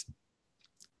this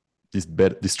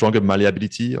stronger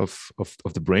malleability of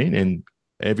the brain, and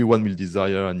everyone will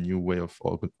desire a new way of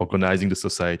organizing the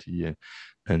society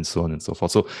and so on and so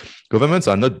forth. So governments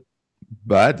are not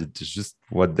bad. It's just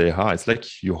what they are. It's like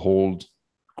your old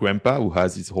grandpa who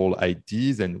has his whole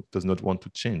ideas and does not want to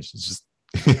change. It's just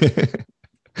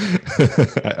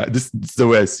this is the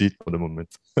way I see it for the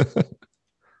moment.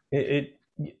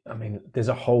 I mean, there's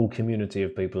a whole community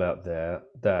of people out there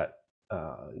that,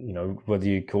 whether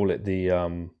you call it the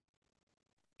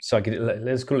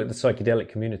let's call it the psychedelic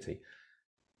community.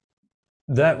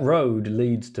 That road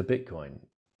leads to Bitcoin.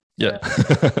 Yeah.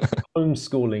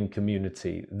 Homeschooling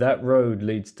community. That road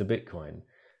leads to Bitcoin.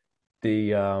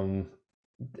 The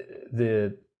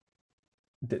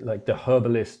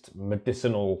herbalist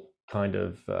medicinal kind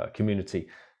of community.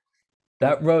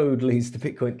 That road leads to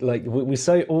Bitcoin. Like we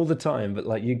say all the time, but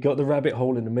like you got the rabbit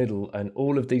hole in the middle, and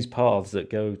all of these paths that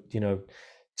go,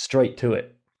 straight to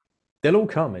it. They'll all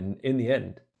come in the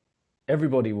end.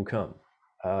 Everybody will come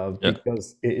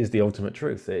because it is the ultimate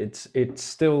truth. It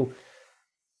still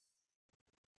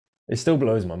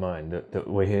blows my mind that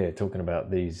we're here talking about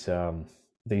these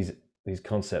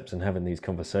concepts and having these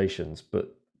conversations.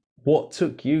 But what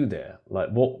took you there? Like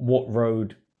what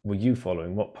road were you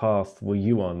following? What path were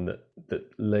you on that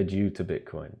led you to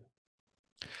Bitcoin?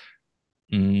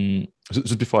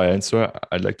 Just before I answer,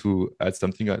 I'd like to add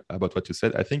something about what you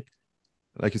said. I think,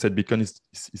 like you said, Bitcoin is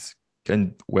kind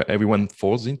of where everyone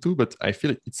falls into, but I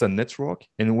feel it's a network.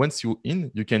 And once you're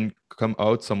in, you can come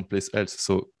out someplace else.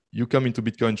 So you come into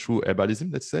Bitcoin through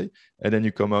herbalism, let's say, and then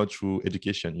you come out through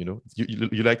education.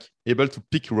 You're like able to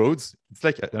pick roads. It's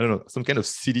like, I don't know, some kind of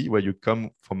city where you come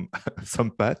from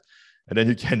some path, and then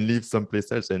you can leave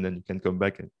someplace else, and then you can come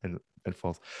back and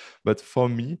forth. But for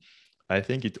me, I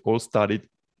think it all started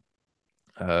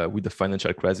with the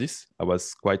financial crisis. I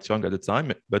was quite young at the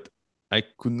time, but I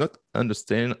could not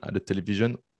understand at the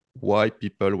television why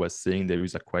people were saying there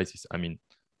is a crisis. I mean,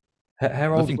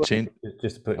 how old were you?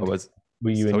 Just to put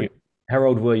how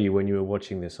old were you when you were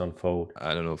watching this unfold?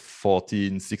 I don't know,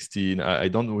 14, 16. I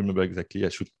don't remember exactly. I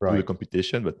should do the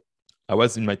computation, but I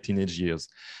was in my teenage years.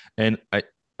 And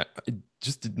it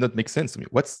just did not make sense to me.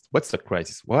 What's the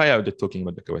crisis? Why are they talking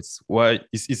about the crisis? Why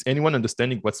is anyone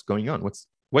understanding what's going on?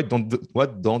 Why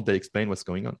don't they explain what's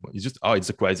going on? It's just, it's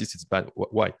a crisis, it's bad.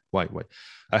 Why?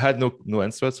 I had no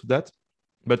answers to that.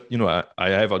 But I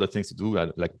have other things to do,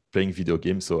 like playing video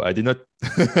games. So I did not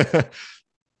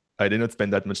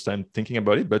spend that much time thinking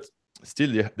about it. But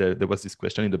still, there was this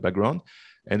question in the background.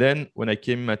 And then when I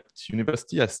came at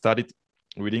university, I started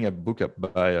reading a book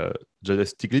by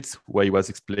Joseph Stiglitz, where he was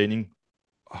explaining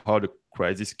how the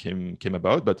crisis came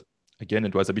about. But again, I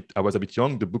was a bit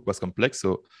young. The book was complex,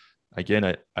 so again,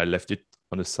 I left it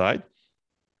on the side.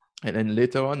 And then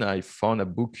later on, I found a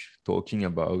book talking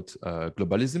about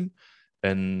globalism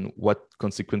and what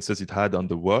consequences it had on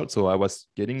the world. So I was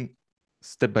getting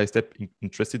step by step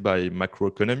interested by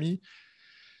macroeconomy.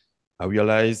 I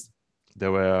realized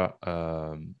there were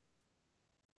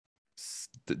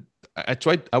I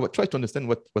tried to understand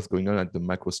what was going on at the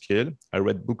macro scale. I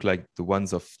read books like the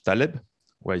ones of Taleb,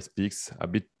 where he speaks a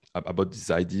bit about these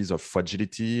ideas of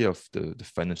fragility of the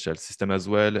financial system as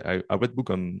well. I read book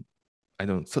on,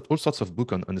 all sorts of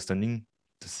books on understanding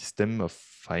the system of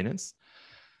finance.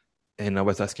 And I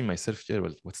was asking myself,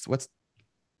 what's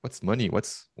money?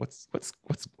 What's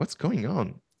going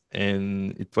on?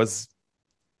 And it was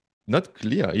not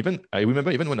clear. I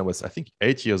remember when I was, I think,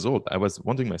 8 years old, I was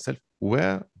wondering myself,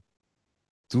 where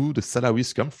do the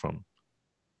salaries come from?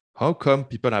 How come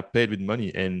people are paid with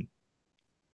money? And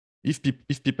if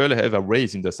people have a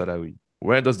raise in their salary,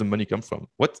 where does the money come from?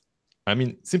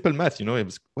 Simple math, it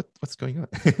was, what's going on?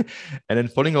 And then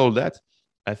following all that,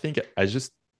 I think I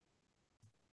just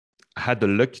had the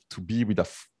luck to be with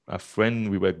a friend.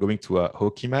 We were going to a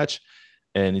hockey match,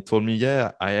 and he told me,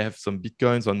 "Yeah, I have some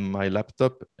bitcoins on my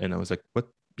laptop." And I was like, "What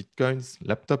bitcoins?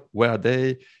 Laptop? Where are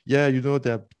they?" "Yeah,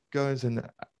 there are bitcoins, and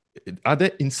are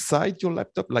they inside your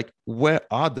laptop? Like, where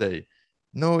are they?"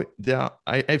 "No, they are.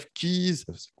 I have keys."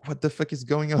 I was like, "What the fuck is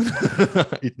going on?"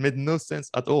 It made no sense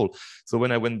at all. So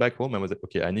when I went back home, I was like,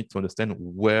 "Okay, I need to understand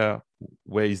where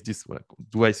is this?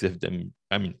 Do I save them?"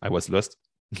 I mean, I was lost.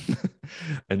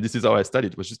 And this is how I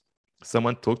started. It was just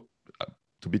someone talked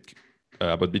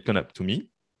about Bitcoin to me.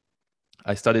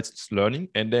 I started learning,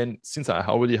 and then since I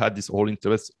already had this whole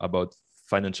interest about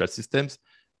financial systems,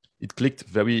 it clicked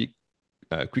very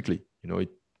quickly.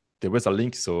 There was a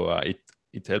link, so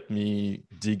it helped me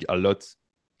dig a lot.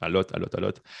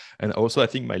 And also, I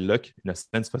think my luck, in a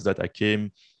sense, was that I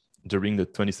came during the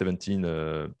 2017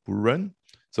 bull run.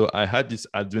 So I had this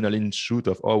adrenaline shoot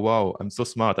of, oh, wow, I'm so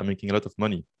smart. I'm making a lot of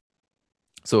money.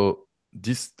 So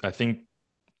this, I think,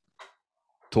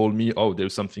 told me, oh,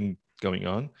 there's something going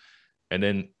on. And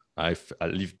then I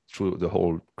lived through the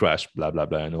whole crash, blah, blah,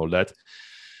 blah, and all that.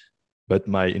 But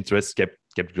my interest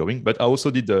kept growing. But I also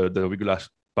did the regular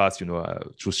path,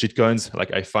 through shitcoins.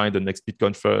 Like, I find the next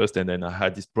Bitcoin first, and then I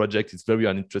had this project. It's very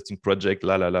uninteresting project,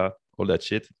 all that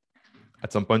shit.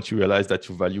 At some point, you realize that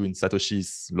your value in Satoshi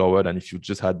is lower than if you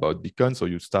just had bought Bitcoin. So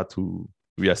you start to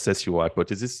reassess your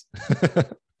hypothesis.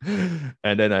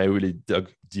 And then I really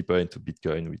dug deeper into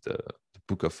Bitcoin with the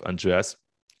book of Andreas,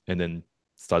 and then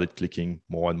started clicking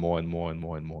more and more and more and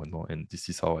more and more and more. And this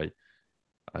is how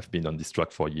I've been on this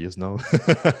track for years now.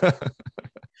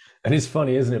 And it's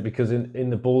funny, isn't it? Because in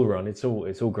the bull run, it's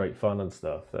all great fun and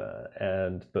stuff.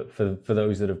 But for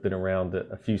those that have been around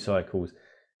a few cycles,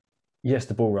 yes,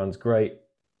 the bull run's great,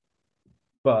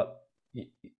 but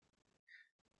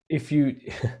if you're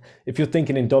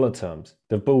thinking in dollar terms,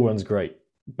 the bull run's great.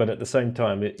 But at the same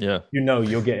time,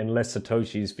 you're getting less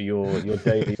Satoshis for your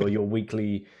daily or your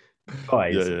weekly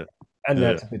buys. And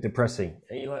that's a bit depressing.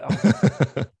 And you're like,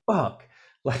 oh, fuck.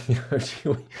 Like,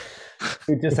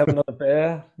 we just have another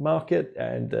bear market,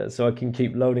 and so I can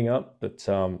keep loading up. But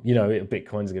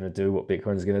Bitcoin's going to do what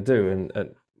Bitcoin's going to do, and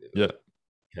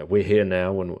we're here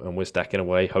now, and we're stacking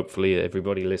away. Hopefully,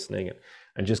 everybody listening,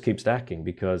 and just keep stacking,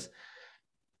 because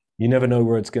you never know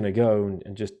where it's going to go,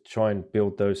 and just try and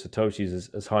build those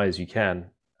Satoshis as high as you can.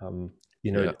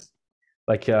 It's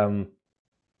like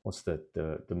what's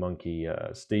the monkey?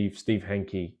 Steve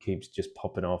Henke keeps just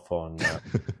popping off on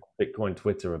Bitcoin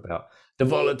Twitter about the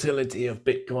volatility of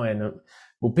Bitcoin.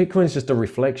 Well, Bitcoin's just a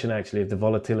reflection, actually, of the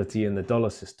volatility in the dollar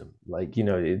system. Like,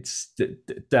 it's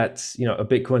that's a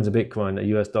Bitcoin's a Bitcoin, a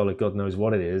US dollar, God knows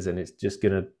what it is, and it's just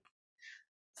going to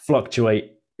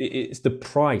fluctuate. It's the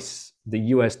price, the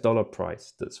US dollar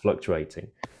price, that's fluctuating.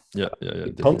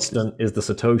 Constant is the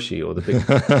Satoshi or the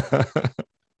Bitcoin.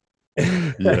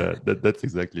 That's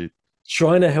exactly it.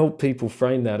 Trying to help people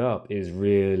frame that up is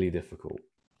really difficult.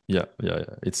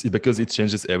 It's because it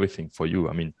changes everything for you.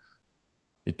 I mean,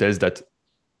 it tells that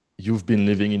you've been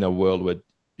living in a world where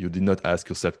you did not ask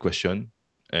yourself question,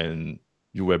 and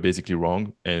you were basically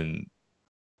wrong. And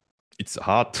it's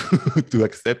hard to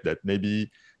accept that. Maybe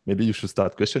you should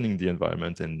start questioning the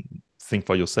environment and think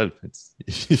for yourself.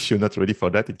 If you're not ready for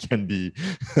that, it can be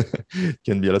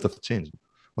a lot of change.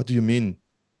 What do you mean?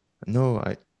 No,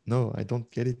 I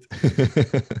don't get it.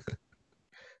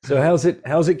 So how's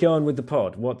it going with the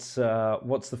pod? What's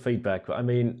the feedback? I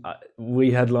mean,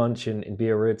 we had lunch in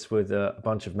Biarritz with a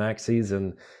bunch of maxis,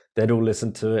 and they'd all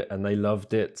listened to it and they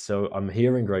loved it. So I'm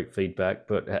hearing great feedback.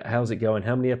 But how's it going?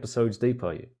 How many episodes deep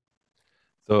are you?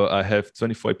 So I have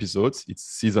 24 episodes. It's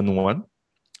season 1.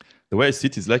 The way I see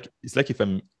it is it's like if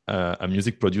I'm a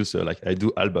music producer, like I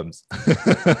do albums.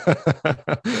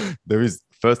 There is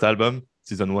first album,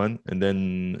 season 1, and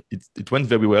then it went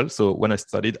very well. So when I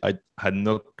started, I had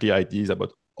no clear ideas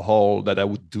about all that I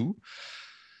would do.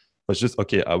 It was just,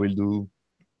 okay, I will do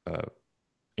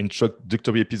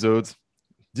introductory episodes.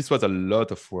 This was a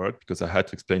lot of work because I had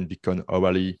to explain Bitcoin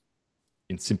orally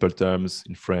in simple terms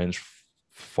in French.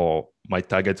 For my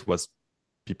target was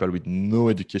people with no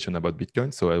education about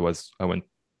Bitcoin. So it was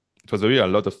really a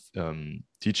lot of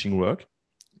teaching work.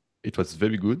 It was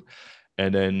very good.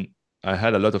 And then I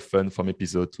had a lot of fun from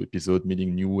episode to episode,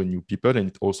 meeting new people. And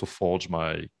it also forged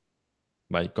my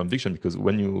conviction, because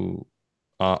when you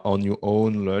are on your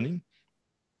own learning,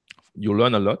 you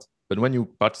learn a lot. But when you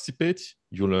participate,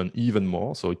 you learn even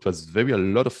more. So it was a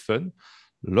lot of fun,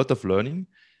 a lot of learning.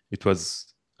 It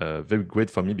was very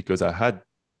great for me because I had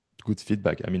good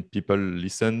feedback. I mean, people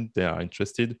listen, they are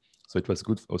interested. So it was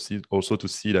good also to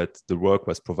see that the work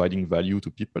was providing value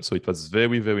to people. So it was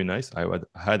very, very nice. I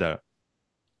had a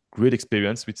great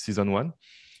experience with season 1.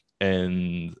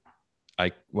 and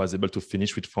I was able to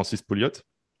finish with Francis Pouliot.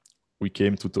 Who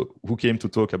came to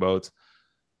talk about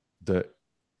the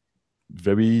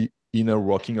very inner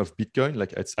working of Bitcoin.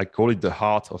 Like I call it the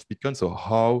heart of Bitcoin. So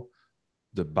how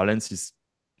the balance is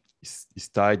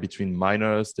tied between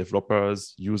miners,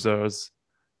 developers, users.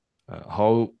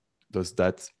 How does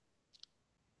that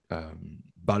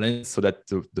balance so that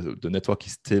the network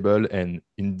is stable and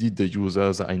indeed the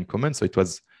users are in common? So it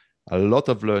was a lot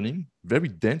of learning, very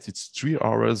dense. It's 3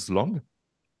 hours long.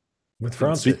 With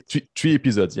Francis, three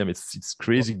episodes. Yeah, it's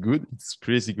crazy good. It's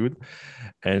crazy good,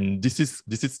 and this is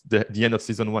the end of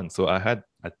season 1. So I had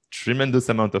a tremendous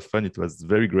amount of fun. It was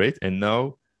very great, and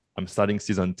now I'm starting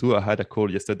season 2. I had a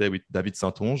call yesterday with David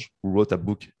Saintonge, who wrote a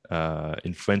book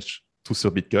in French, Tout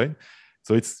sur Bitcoin.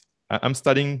 So I'm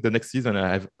starting the next season.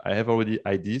 I have already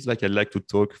ideas. Like I like to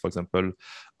talk, for example,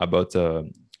 about the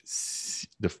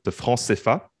franc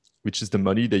CFA, which is the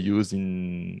money they use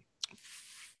in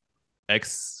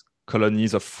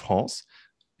colonies of France.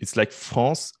 It's like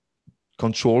France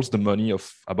controls the money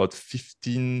of about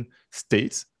 15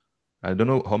 states. I don't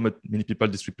know how many people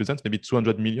this represents, maybe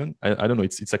 200 million. I don't know.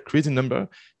 It's a crazy number,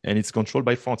 and it's controlled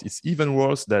by France. It's even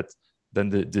worse than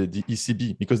the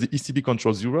ECB, because the ECB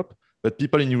controls Europe, but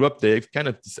people in Europe, they have kind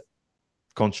of this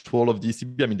control of the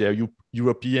ECB. I mean, they're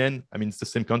European. I mean, it's the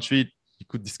same country. You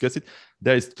could discuss it.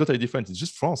 There is totally different. It's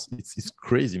just France. It's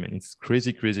crazy, man. It's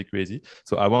crazy, crazy, crazy.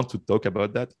 So I want to talk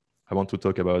about that. I want to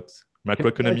talk about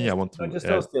macroeconomy. I want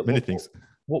to ask many things.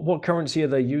 What currency are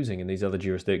they using in these other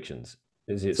jurisdictions?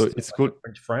 Is it it's called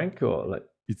French franc, or like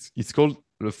it's called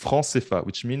le franc CFA,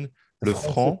 which means le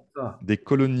franc des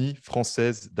colonies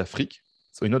françaises d'Afrique.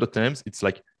 So in other terms, it's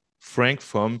like franc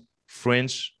from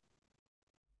French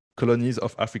colonies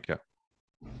of Africa.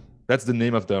 That's the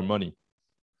name of their money.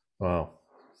 Wow.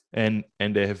 And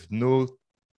they have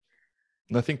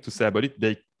nothing to say about it.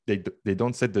 They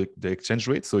don't set the exchange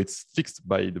rate, so it's fixed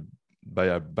by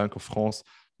a Bank of France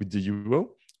with the euro,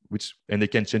 and they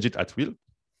can change it at will.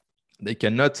 They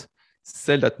cannot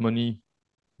sell that money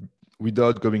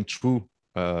without going through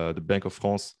the Bank of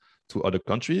France to other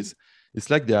countries. It's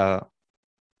like they are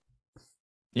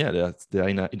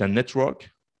in a network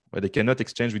where they cannot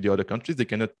exchange with the other countries. They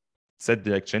cannot set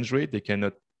the exchange rate. They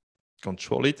cannot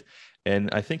control it. And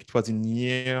I think it was in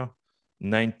year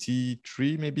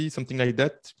 93, maybe something like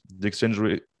that. The exchange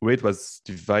rate was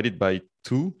divided by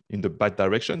 2 in the bad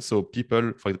direction. So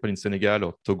people, for example, in Senegal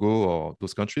or Togo or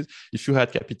those countries, if you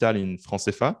had capital in franc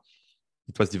CFA,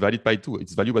 it was divided by 2.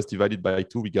 Its value was divided by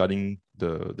 2 regarding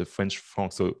the French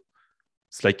franc. So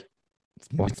it's like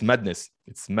it's madness.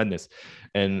 It's madness.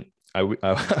 And I will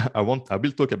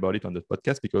talk about it on the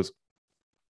podcast, because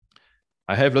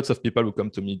I have lots of people who come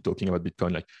to me talking about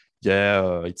Bitcoin, like,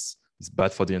 it's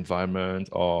bad for the environment,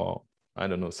 or I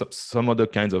don't know, some other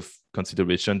kinds of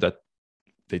consideration that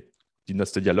they did not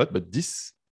study a lot. But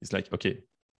this is like, okay,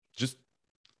 just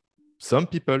some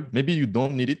people, maybe you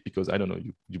don't need it because, I don't know,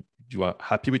 you are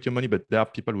happy with your money, but there are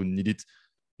people who need it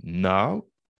now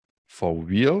for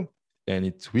real, and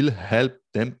it will help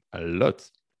them a lot.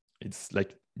 It's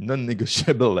like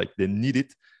non-negotiable. Like they need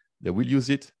it, they will use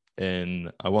it. And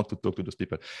I want to talk to those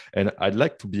people. And I'd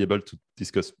like to be able to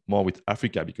discuss more with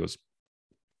Africa, because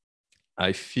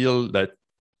I feel that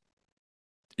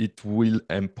it will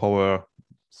empower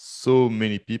so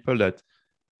many people that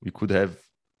we could have,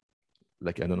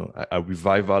 like, I don't know, a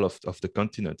revival of the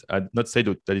continent. I'd not say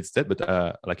that it's dead, but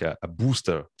like a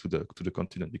booster to the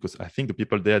continent, because I think the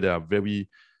people there, they are very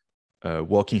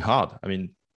working hard. I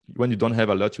mean, when you don't have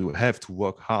a lot, you have to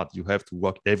work hard. You have to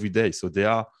work every day. So they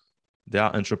are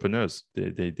entrepreneurs.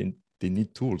 They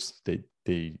need tools.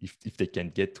 If they can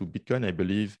get to Bitcoin, I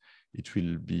believe it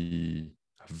will be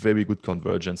a very good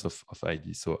convergence of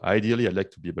ideas. So ideally, I'd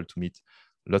like to be able to meet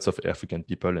lots of African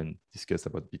people and discuss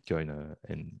about Bitcoin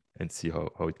and see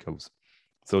how it goes.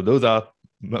 So those are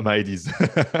my ideas.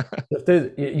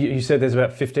 You said there's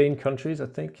about 15 countries, I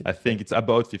think. I think it's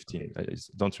about 15. I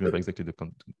don't remember exactly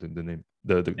the name,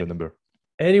 the number.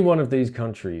 Any one of these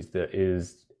countries that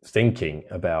is thinking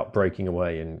about breaking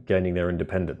away and gaining their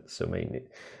independence. I mean,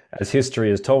 as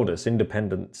history has told us,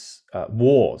 independence,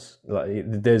 wars, like,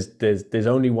 there's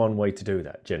only one way to do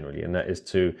that generally, and that is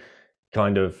to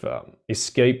kind of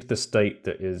escape the state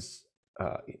that is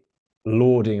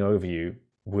lording over you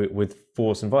with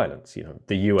force and violence. You know,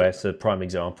 the US, a prime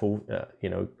example,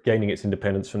 gaining its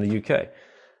independence from the UK.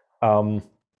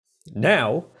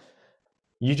 Now,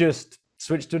 you just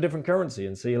switch to a different currency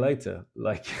and see you later.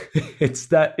 Like, it's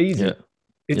that easy. Yeah.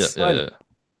 It's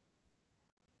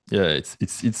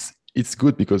it's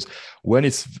good, because when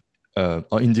it's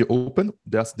in the open,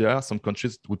 there are some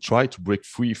countries who try to break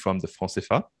free from the franc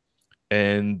CFA,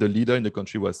 and the leader in the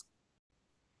country was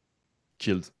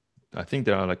killed. I think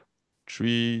there are like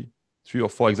three or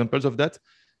four examples of that.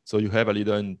 So you have a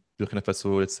leader in Burkina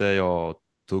Faso, let's say, or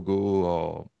Togo,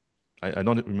 or I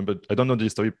don't remember. I don't know the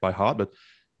story by heart, but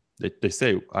they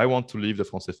say, I want to leave the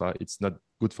franc CFA. It's not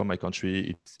good for my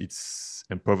country. It's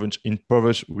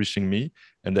impoverishing me.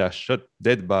 And they are shot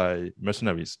dead by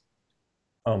mercenaries.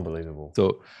 Unbelievable.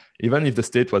 So even if the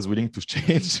state was willing to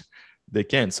change, they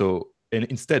can't. So, and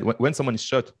instead, when someone is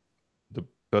shot, the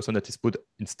person that is put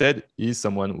instead is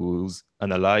someone who's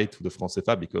an ally to the franc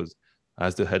CFA, because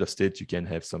as the head of state, you can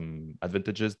have some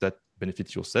advantages that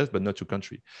benefit yourself, but not your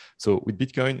country. So with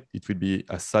Bitcoin, it will be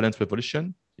a silent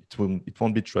revolution. It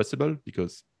won't be trustable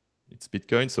because it's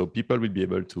Bitcoin. So people will be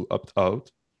able to opt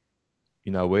out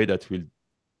in a way that will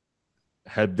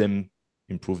help them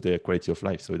improve their quality of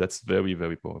life. So that's very,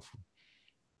 very powerful.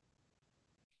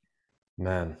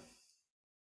 Man,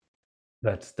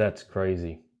 that's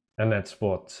crazy. And that's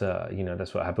what,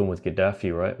 that's what happened with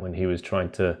Gaddafi, right? When he was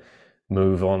trying to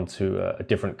move on to a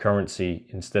different currency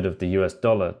instead of the US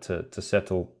dollar to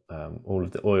settle all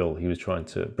of the oil. He was trying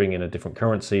to bring in a different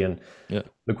currency, and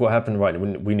look what happened, right?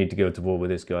 We need to go to war with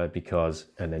this guy because,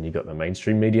 and then you got the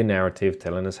mainstream media narrative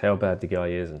telling us how bad the guy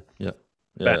is, and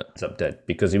it's up dead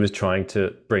because he was trying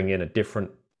to bring in a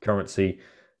different currency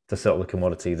to settle the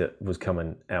commodity that was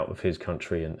coming out of his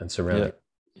country and surrounding.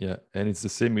 Yeah, and it's the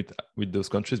same with those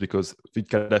countries, because with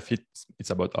Gaddafi, it's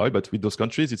about oil, but with those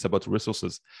countries, it's about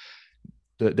resources.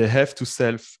 They have to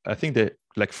sell, I think they,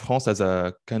 like France has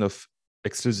a kind of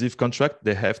exclusive contract.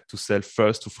 They have to sell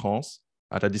first to France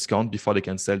at a discount before they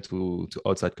can sell to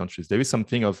outside countries. There is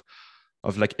something of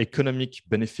like economic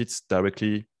benefits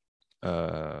directly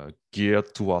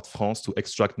geared toward France to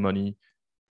extract money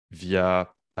via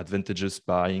advantageous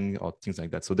buying or things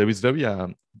like that. So there is very,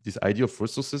 this idea of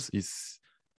resources is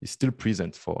still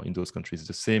present in those countries.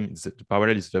 The same, the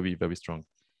parallel is very, very strong.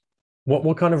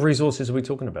 What kind of resources are we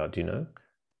talking about? Do you know?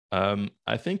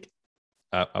 I think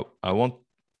I won't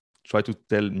try to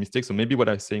tell mistakes. So maybe what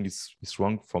I'm saying is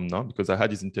wrong from now, because I had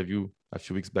this interview a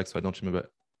few weeks back, so I don't remember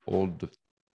all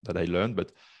that I learned.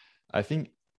 But I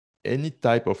think any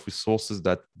type of resources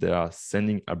that they are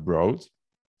sending abroad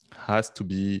has to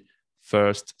be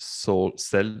first sold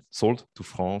to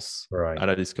France at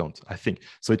a discount, I think.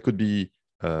 So it could be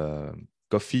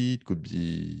coffee, it could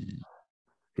be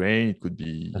grain, it could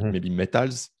be maybe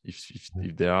metals if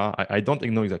there are. I don't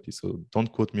know exactly, so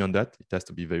don't quote me on that. It has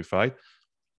to be verified.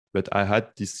 But I had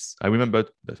this, I remember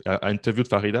I interviewed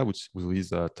Farida, who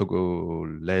is a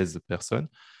Togolese person.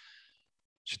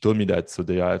 She told me that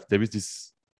there is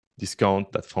this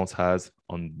discount that France has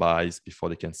on buys before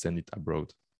they can send it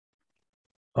abroad.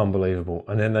 Unbelievable.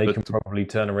 And then they can probably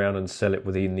turn around and sell it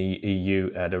within the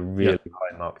EU at a really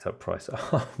high marked up price.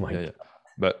 Oh my God.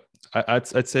 But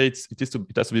I'd say it has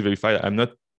to be verified. I'm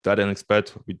not that an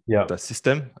expert with the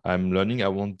system. I'm learning. I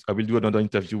will do another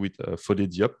interview with Fodé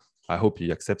Diop. I hope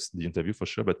he accepts the interview for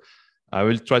sure. But I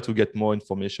will try to get more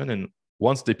information. And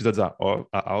once the episodes are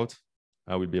out,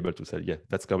 I will be able to say, yeah,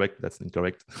 that's correct. That's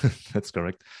incorrect. That's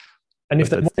correct. And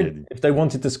if they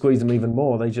wanted to squeeze them even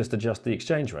more, they just adjust the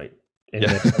exchange rate.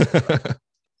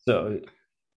 So,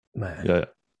 man,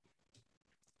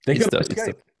 they've got to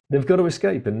escape. They've got to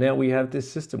escape, and now we have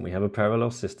this system. We have a parallel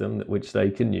system which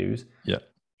they can use.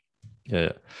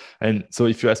 Yeah. And so,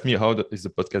 if you ask me how is the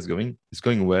podcast going, it's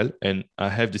going well, and I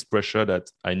have this pressure that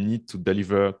I need to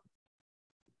deliver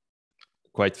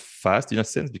quite fast in a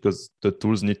sense, because the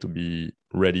tools need to be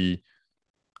ready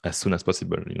as soon as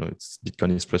possible. It's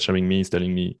Bitcoin is pressuring me, it's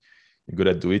telling me, you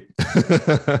gotta do it.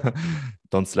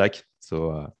 Don't slack.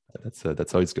 So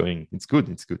that's how it's going. It's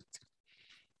good.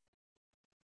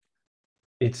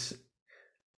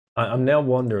 I'm now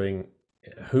wondering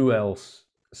who else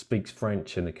speaks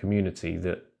French in the community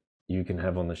that you can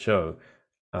have on the show.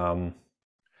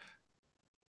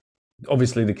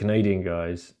 Obviously, the Canadian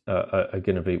guys are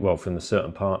going to be, well, from the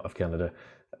certain part of Canada.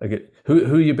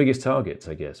 Who are your biggest targets,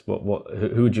 I guess?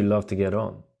 Who would you love to get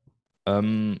on?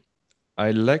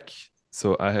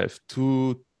 So I have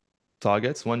two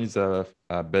targets. One is a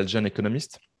Belgian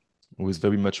economist who is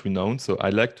very much renowned. So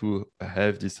I like to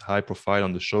have this high profile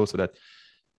on the show so that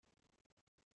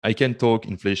I can talk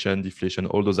inflation, deflation,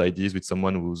 all those ideas with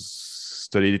someone who's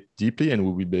studied it deeply and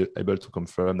who will be able to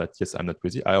confirm that, yes, I'm not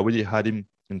crazy. I already had him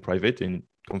in private and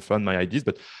confirmed my ideas,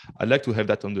 but I'd like to have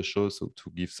that on the show, so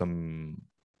to give some,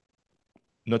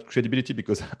 not credibility,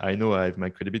 because I know I have my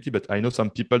credibility, but I know some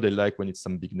people, they like when it's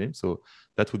some big name. So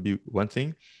that would be one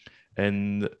thing.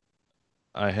 And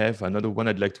I have another one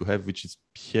I'd like to have, which is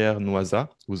Pierre Noisa,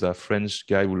 who's a French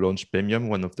guy who launched Paymium,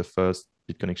 one of the first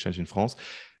Bitcoin exchange in France.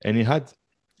 And he had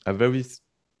a very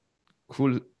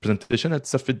cool presentation at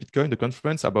Surfit Bitcoin, the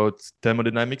conference, about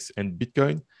thermodynamics and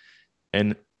Bitcoin.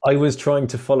 And I was trying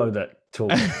to follow that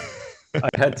talk. I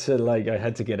had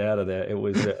to get out of there. It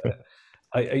was,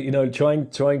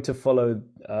 trying to follow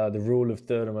the rule of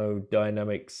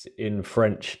thermodynamics in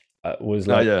French was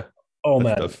like, yeah, oh that's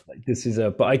man, tough. like, this is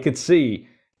but I could see,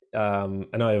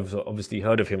 and I have obviously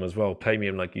heard of him as well.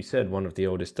 Paymium, like you said, one of the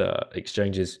oldest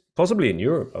exchanges, possibly in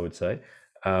Europe, I would say.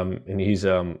 And he's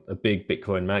a big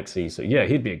Bitcoin maxi. So yeah,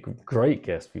 he'd be a great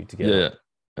guest for you to get on. Yeah,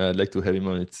 I'd like to have him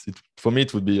on. For me,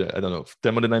 it would be, I don't know,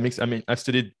 thermodynamics. I mean, I've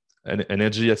studied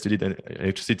energy, I studied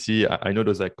electricity. I know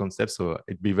those like concepts, so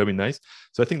it'd be very nice.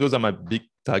 So I think those are my big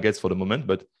targets for the moment.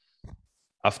 But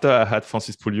after I had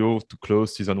Francis Pouliot to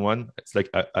close season 1, it's like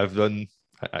I've done.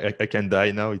 I can die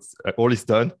now. It's all is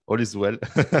done. All is well.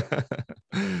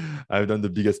 I've done the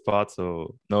biggest part.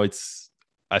 So no,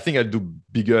 I think I'll do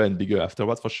bigger and bigger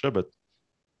afterwards for sure. But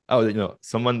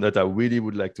someone that I really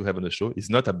would like to have on the show is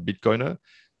not a Bitcoiner.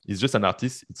 He's just an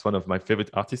artist. It's one of my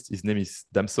favorite artists. His name is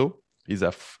Damso. He's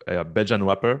a Belgian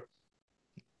rapper.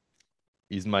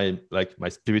 He's my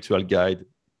spiritual guide,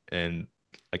 and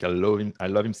like I love him. I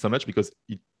love him so much because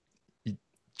he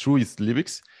through his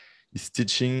lyrics, he's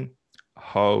teaching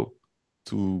how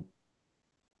to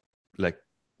like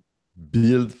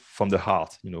build from the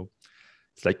heart.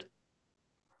 It's like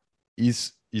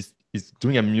he's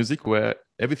doing a music where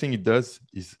everything he does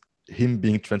is him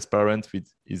being transparent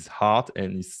with his heart,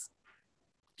 and he's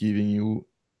giving you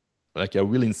like a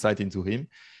real insight into him,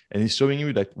 and he's showing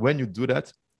you that when you do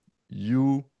that,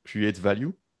 you create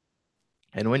value.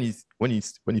 And when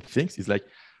he thinks, he's like,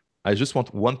 I just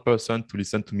want one person to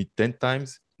listen to me 10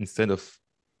 times instead of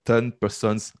 10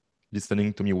 persons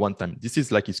listening to me one time. This is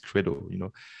like his credo,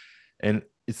 and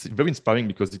it's very inspiring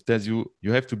because it tells you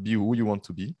have to be who you want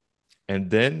to be, and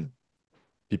then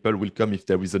people will come if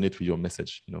they resonate with your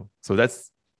message. So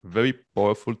that's very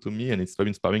powerful to me, and it's very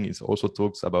inspiring. It also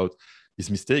talks about his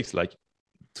mistakes, like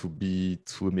to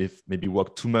maybe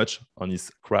work too much on his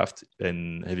craft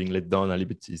and having let down a little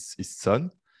bit his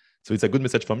son. So it's a good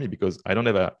message for me because I don't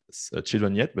have a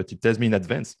children yet, but it tells me in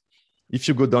advance, if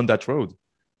you go down that road,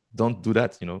 don't do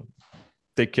that.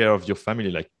 Take care of your family.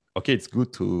 Like, okay, it's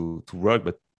good to work,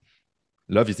 but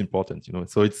love is important.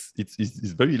 So it's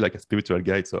very like a spiritual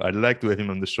guide. So I'd like to have him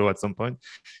on the show at some point.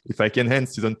 If I can hand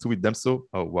season 2 with Damso,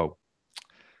 oh wow,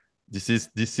 this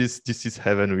is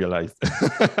heaven realized.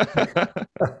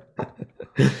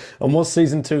 And what's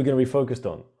season 2 going to be focused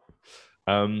on?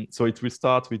 So it will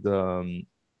start with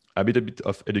a bit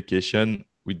of education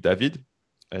with David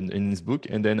and in his book,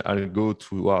 and then I'll go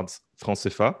towards franc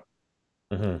CFA,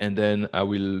 and then I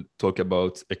will talk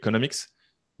about economics,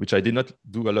 which I did not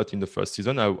do a lot in the first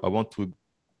season. I want to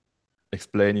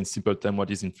explain in simple terms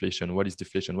what is inflation, what is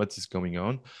deflation, what is going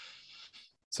on.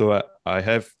 So I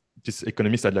have this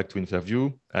economist I'd like to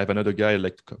interview. I have another guy I'd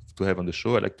like to have on the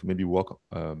show. I'd like to maybe work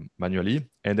manually.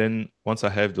 And then once I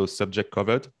have those subjects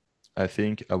covered, I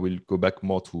think I will go back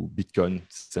more to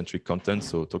Bitcoin-centric content.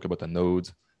 So talk about a node.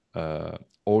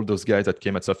 All those guys that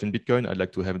came at Surfing Bitcoin, I'd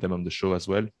like to have them on the show as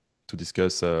well to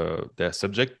discuss their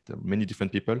subject. Many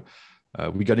different people.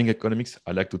 Regarding economics,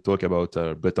 I like to talk about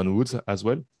Bretton Woods as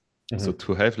well. So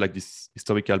to have like this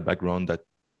historical background that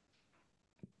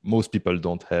most people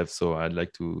don't have. So I'd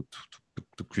like to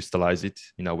crystallize it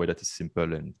in a way that is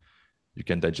simple and you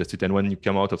can digest it. And when you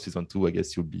come out of season 2, I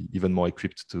guess you'll be even more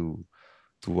equipped to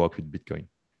work with Bitcoin.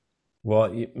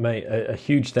 Well, mate, a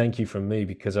huge thank you from me,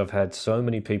 because I've had so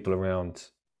many people around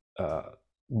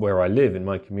where I live in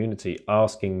my community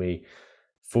asking me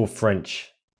for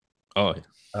French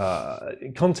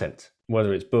content,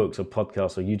 whether it's books or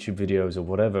podcasts or YouTube videos or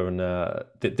whatever. And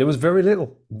there was very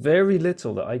little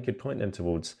that I could point them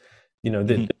towards.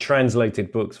 The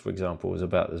translated books, for example, was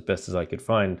about as best as I could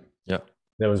find. Yeah.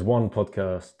 There was one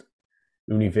podcast,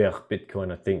 Univers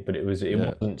Bitcoin, I think, but it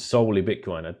wasn't solely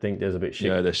Bitcoin. I think there's a bit shit.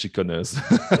 Yeah, they're chicaners.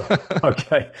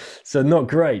 Okay, so not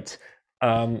great.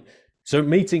 So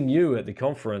meeting you at the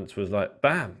conference was like,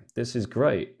 bam, this is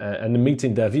great. And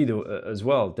meeting David as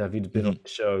well. David's been on the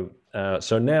show.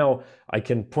 So now I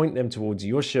can point them towards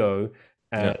your show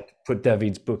and put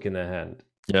David's book in their hand.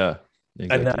 Yeah,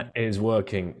 exactly. And that is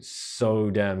working so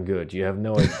damn good. You have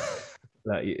no idea.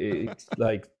 It's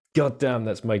like, goddamn,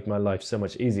 that's made my life so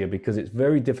much easier, because it's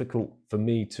very difficult for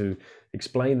me to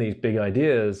explain these big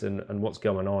ideas and what's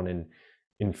going on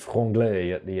in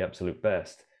franglais at the absolute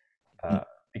best.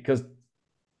 Because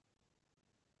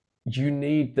you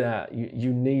need that,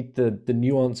 you need the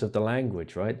nuance of the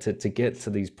language, right? To get to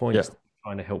these points,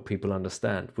 trying to help people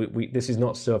understand. This is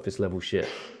not surface level shit.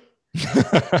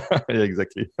 Yeah,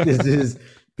 exactly. This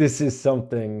this is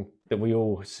something that we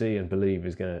all see and believe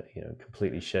is going to,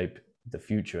 completely shape the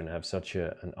future and have such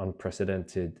an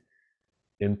unprecedented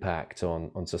impact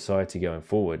on society going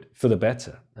forward for the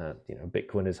better.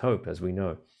 Bitcoin is hope, as we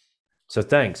know. So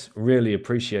thanks, really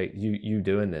appreciate you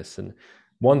doing this. And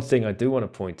one thing I do want to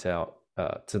point out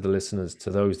to the listeners, to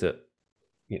those that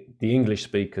the English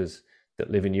speakers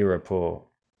that live in Europe or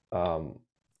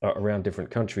around different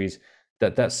countries,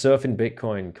 that Surfing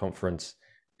Bitcoin conference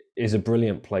is a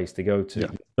brilliant place to go to. Yeah.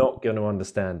 You're not going to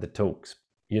understand the talks.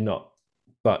 You're not,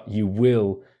 but you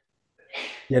will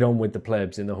get on with the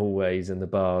plebs in the hallways and the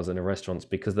bars and the restaurants,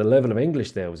 because the level of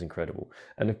English there was incredible.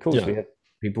 And of course, we had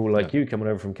people like you coming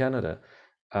over from Canada.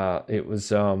 It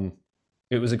was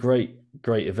a great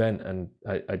event. And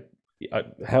I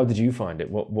how did you find it?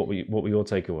 What were your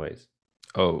takeaways?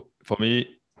 Oh, for me,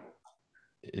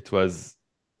 it was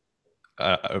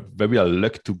very a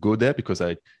luck to go there, because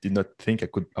I did not think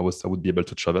I would be able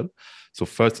to travel. So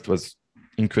first, it was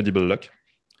incredible luck.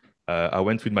 I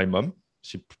went with my mom.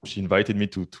 She invited me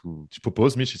she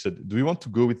proposed me. She said, "Do you want to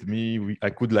go with me?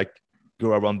 I could go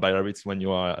around Biarritz when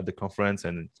you are at the conference,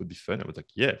 and it would be fun." I was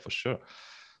like, "Yeah, for sure."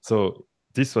 So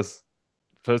this was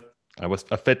first.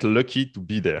 I felt lucky to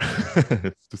be there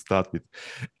to start with,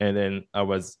 and then I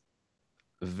was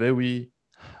very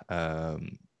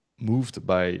moved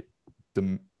by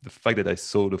the fact that I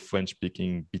saw the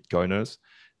French-speaking Bitcoiners,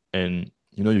 and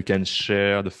you can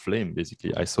share the flame.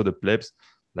 Basically, I saw the plebs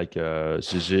like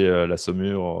GG La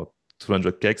Saumure or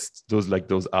 200 Keks, those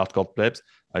hardcore plebs.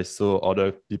 I saw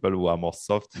other people who are more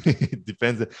soft. It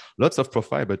depends. Lots of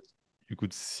profile, but you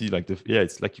could see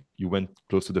it's like you went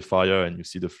close to the fire and you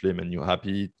see the flame and you're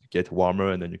happy, you get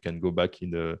warmer, and then you can go back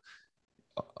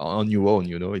on your own.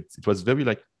 It was very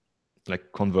like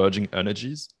converging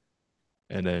energies,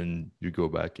 and then you go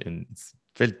back, and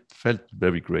it felt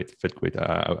very great. Felt great.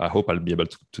 I hope I'll be able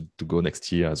to go next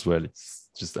year as well. It's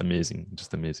just amazing.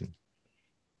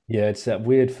 Yeah, it's that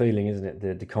weird feeling, isn't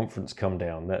it? The conference come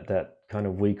down, that kind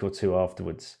of week or two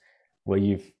afterwards,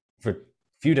 where for a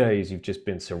few days you've just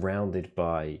been surrounded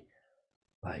by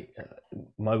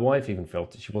my wife even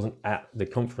felt it. She wasn't at the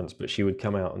conference, but she would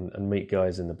come out and meet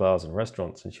guys in the bars and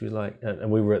restaurants, and she was like,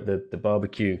 and we were at the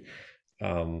barbecue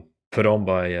put on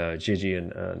by Gigi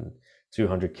and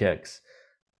 200 Keks.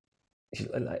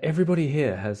 Everybody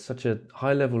here has such a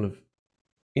high level of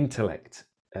intellect,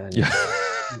 and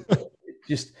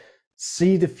just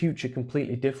see the future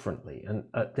completely differently, and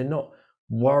they're not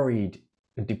worried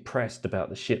and depressed about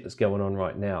the shit that's going on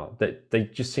right now. That they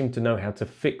just seem to know how to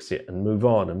fix it and move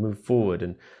on and move forward,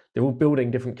 and they're all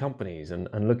building different companies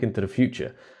and looking to the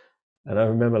future. And I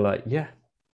remember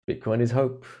Bitcoin is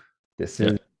hope. This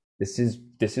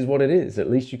is what it is. At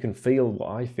least you can feel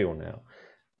what I feel now.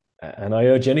 And I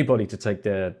urge anybody to take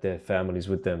their families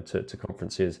with them to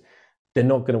conferences. They're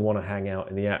not going to want to hang out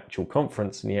in the actual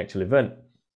conference and the actual event,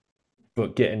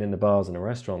 but getting in the bars and the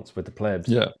restaurants with the plebs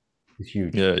is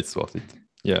huge. Yeah, it's worth it.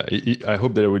 Yeah, I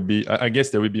hope there will be, I guess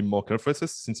there will be more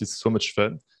conferences since it's so much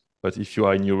fun. But if you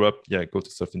are in Europe, go to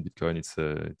Surfing Bitcoin.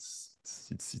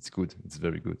 It's good. It's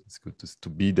very good. It's good to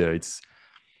be there.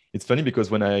 It's funny because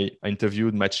when I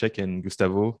interviewed Maciek and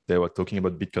Gustavo, they were talking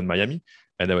about Bitcoin Miami,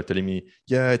 and they were telling me,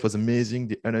 yeah, it was amazing,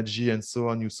 the energy and so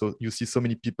on. You see so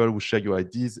many people who share your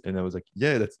ideas, and I was like,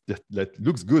 yeah, that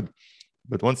looks good,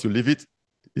 but once you live it,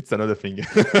 it's another thing.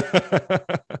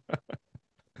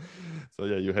 So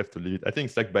yeah, you have to live it. I think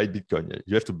it's like buy Bitcoin. Yeah.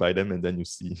 You have to buy them, and then you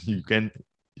see. You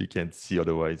can't see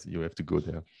otherwise. You have to go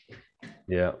there.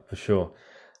 Yeah, for sure.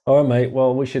 All right, mate.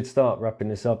 Well, we should start wrapping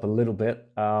this up a little bit.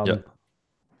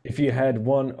 If you had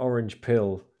one orange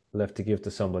pill left to give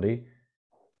to somebody,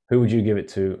 who would you give it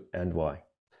to and why?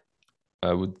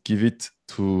 I would give it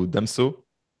to Damso,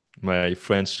 my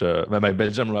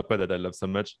Belgian rapper that I love so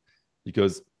much,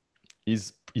 because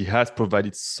he has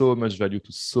provided so much value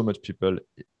to so much people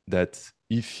that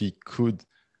if he could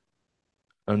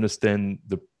understand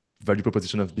the value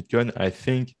proposition of Bitcoin, I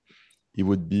think he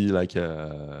would be like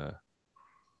a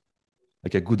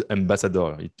good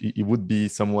ambassador. He would be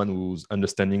someone who's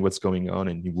understanding what's going on,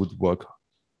 and he would work.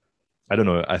 I don't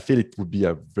know. I feel it would be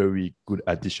a very good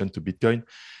addition to Bitcoin.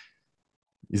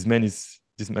 This man is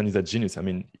a genius. I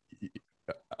mean,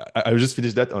 I just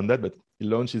finished on that, but he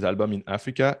launched his album in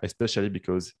Africa, especially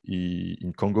because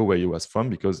in Congo, where he was from,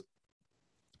 because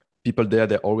people there,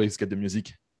 they always get the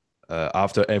music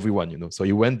after everyone, So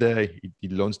he went there, he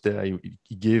launched there,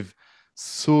 he gave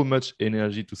so much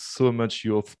energy to so much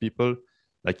youth people.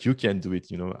 Like, you can do it,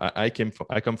 I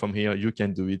come from here, you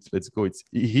can do it, let's go. It's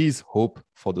his hope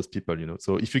for those people,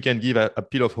 So if you can give a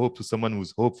pill of hope to someone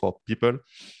who's hope for people,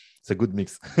 It's a good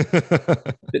mix.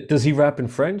 Does he rap in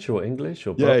French or English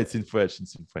or both? Yeah, it's in French.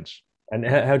 It's in French. And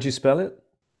how do you spell it?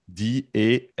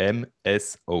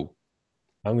 DAMSO.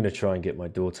 I'm going to try and get my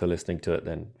daughter listening to it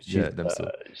then.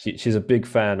 She's a big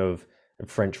fan of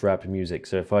French rap music.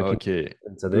 So if I can get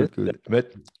into this. Good.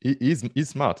 But he's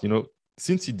smart,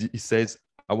 since he says,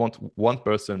 I want one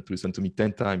person to listen to me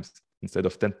 10 times instead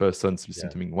of 10 persons listen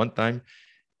to me one time,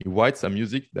 he writes a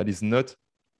music that is not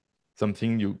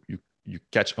something you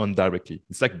catch on directly.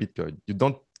 It's like Bitcoin. You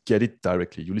don't get it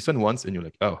directly. You listen once and you're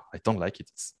like, oh, I don't like it.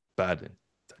 It's bad. And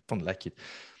I don't like it.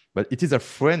 But it is a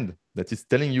friend that is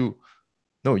telling you,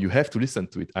 no, you have to listen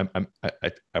to it.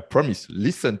 I promise,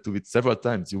 listen to it several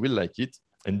times. You will like it.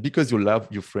 And because you love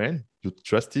your friend, you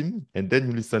trust him, and then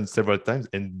you listen several times,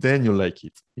 and then you like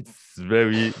it. It's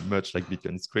very much like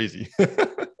Bitcoin. It's crazy.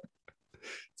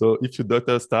 So if your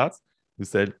daughter starts, you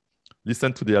say,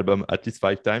 listen to the album at least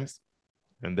 5 times,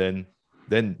 and then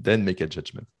make a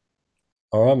judgment.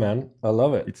 All right, man. I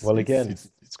love it.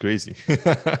 It's crazy.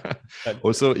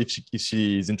 Also, if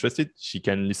she is interested, she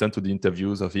can listen to the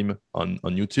interviews of him on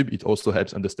YouTube. It also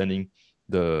helps understanding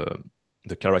the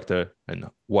character and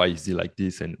why is he like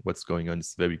this and what's going on.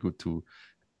 It's very good to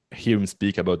hear him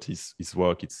speak about his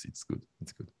work. It's good.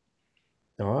 It's good.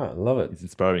 All right, I love it. It's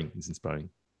inspiring.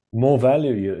 More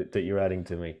value that you're adding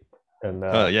to me, and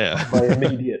my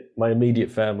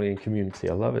immediate family and community.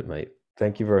 I love it, mate.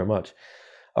 Thank you very much.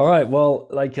 All right. Well,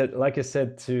 like I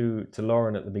said to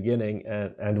Lauren at the beginning,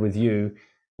 and with you,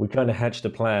 we kind of hatched a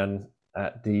plan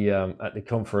at the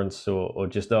conference or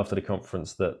just after the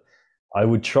conference that I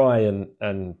would try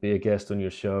and be a guest on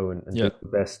your show and do the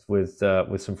best with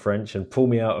some French and pull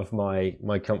me out of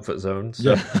my comfort zone.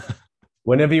 So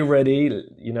whenever you're ready,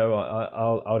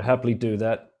 I'll happily do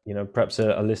that. Perhaps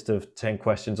a list of 10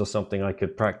 questions or something I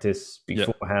could practice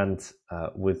beforehand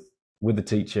with the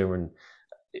teacher, and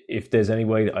if there's any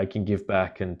way that I can give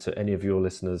back and to any of your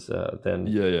listeners, then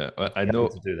I know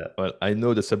to do that. Well, I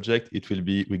know the subject. It will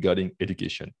be regarding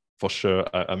education for sure.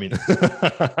 I mean,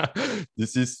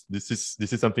 this is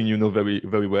something very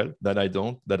very well that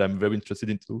I'm very interested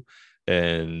into,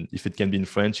 and if it can be in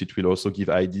French, it will also give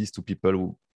ideas to people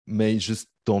who may just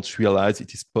don't realize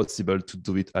it is possible to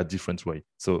do it a different way.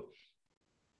 So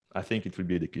I think it will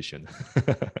be education.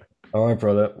 All right,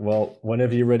 brother. Well,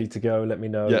 whenever you're ready to go, let me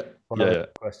know.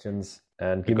 Questions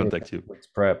and give me a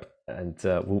prep, and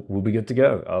we'll be good to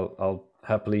go. I'll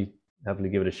happily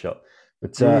give it a shot.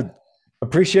 But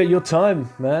appreciate your time,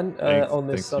 man. On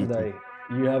this Sunday.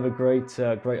 You have a great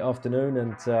afternoon,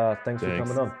 and thanks for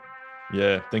coming on.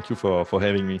 Yeah, thank you for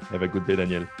having me. Have a good day,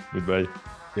 Daniel. Goodbye.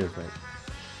 Cheers, mate.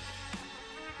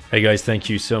 Hey guys, thank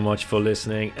you so much for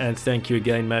listening, and thank you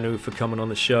again, Manu, for coming on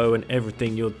the show and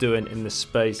everything you're doing in the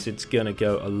space. It's going to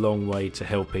go a long way to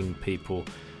helping people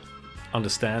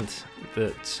understand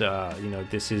that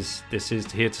this is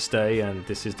here to stay, and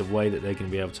this is the way that they're going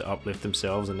to be able to uplift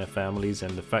themselves and their families.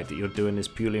 And the fact that you're doing this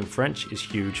purely in French is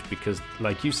huge, because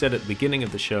like you said at the beginning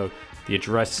of the show, the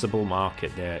addressable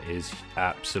market there is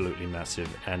absolutely massive,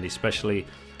 and especially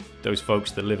those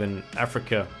folks that live in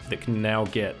Africa that can now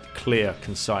get clear,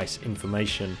 concise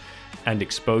information and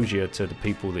exposure to the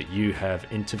people that you have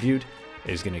interviewed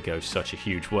is going to go such a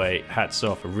huge way. Hats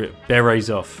off,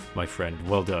 berets off, my friend.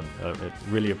 Well done. I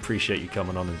really appreciate you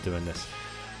coming on and doing this.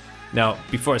 Now,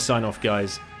 before I sign off,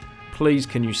 guys, please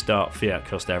can you start fiat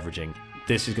cost averaging?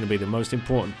 This is going to be the most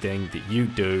important thing that you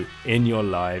do in your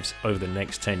lives over the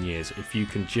next 10 years. If you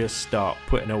can just start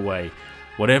putting away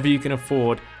whatever you can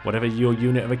afford, whatever your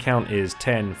unit of account is,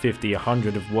 10, 50,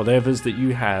 100 of whatever's that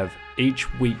you have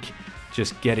each week,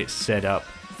 just get it set up,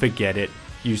 forget it.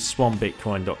 Use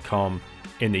swanbitcoin.com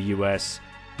in the US,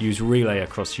 use Relay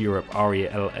across Europe,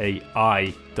 relai.ch,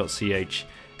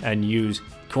 and use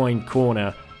Coin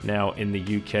Corner now in the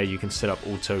UK. You can set up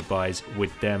auto buys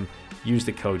with them. Use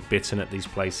the code BITTEN at these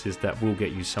places. That will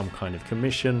get you some kind of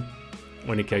commission,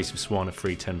 or in the case of Swan, a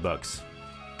free $10.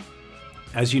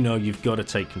 As you know, you've got to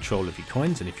take control of your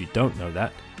coins, and if you don't know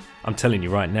that, I'm telling you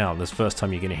right now, this first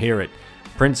time you're going to hear it.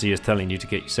 Princey is telling you to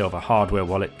get yourself a hardware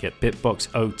wallet, get BitBox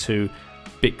O2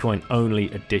 Bitcoin only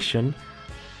edition,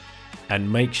 and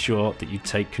make sure that you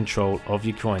take control of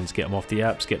your coins. Get them off the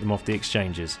apps, get them off the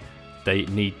exchanges. They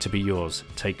need to be yours.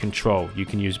 Take control. You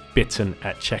can use BITTEN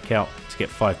at checkout to get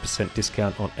 5%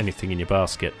 discount on anything in your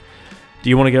basket. Do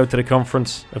you want to go to the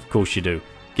conference? Of course you do.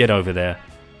 Get over there,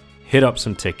 hit up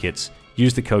some tickets.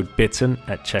 Use the code BITTEN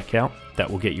at checkout. That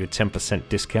will get you a 10%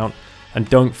 discount. And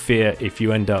don't fear if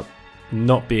you end up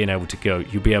not being able to go.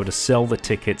 You'll be able to sell the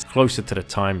tickets closer to the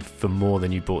time for more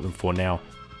than you bought them for now,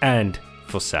 and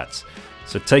for sats.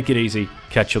 So take it easy.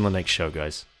 Catch you on the next show,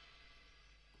 guys.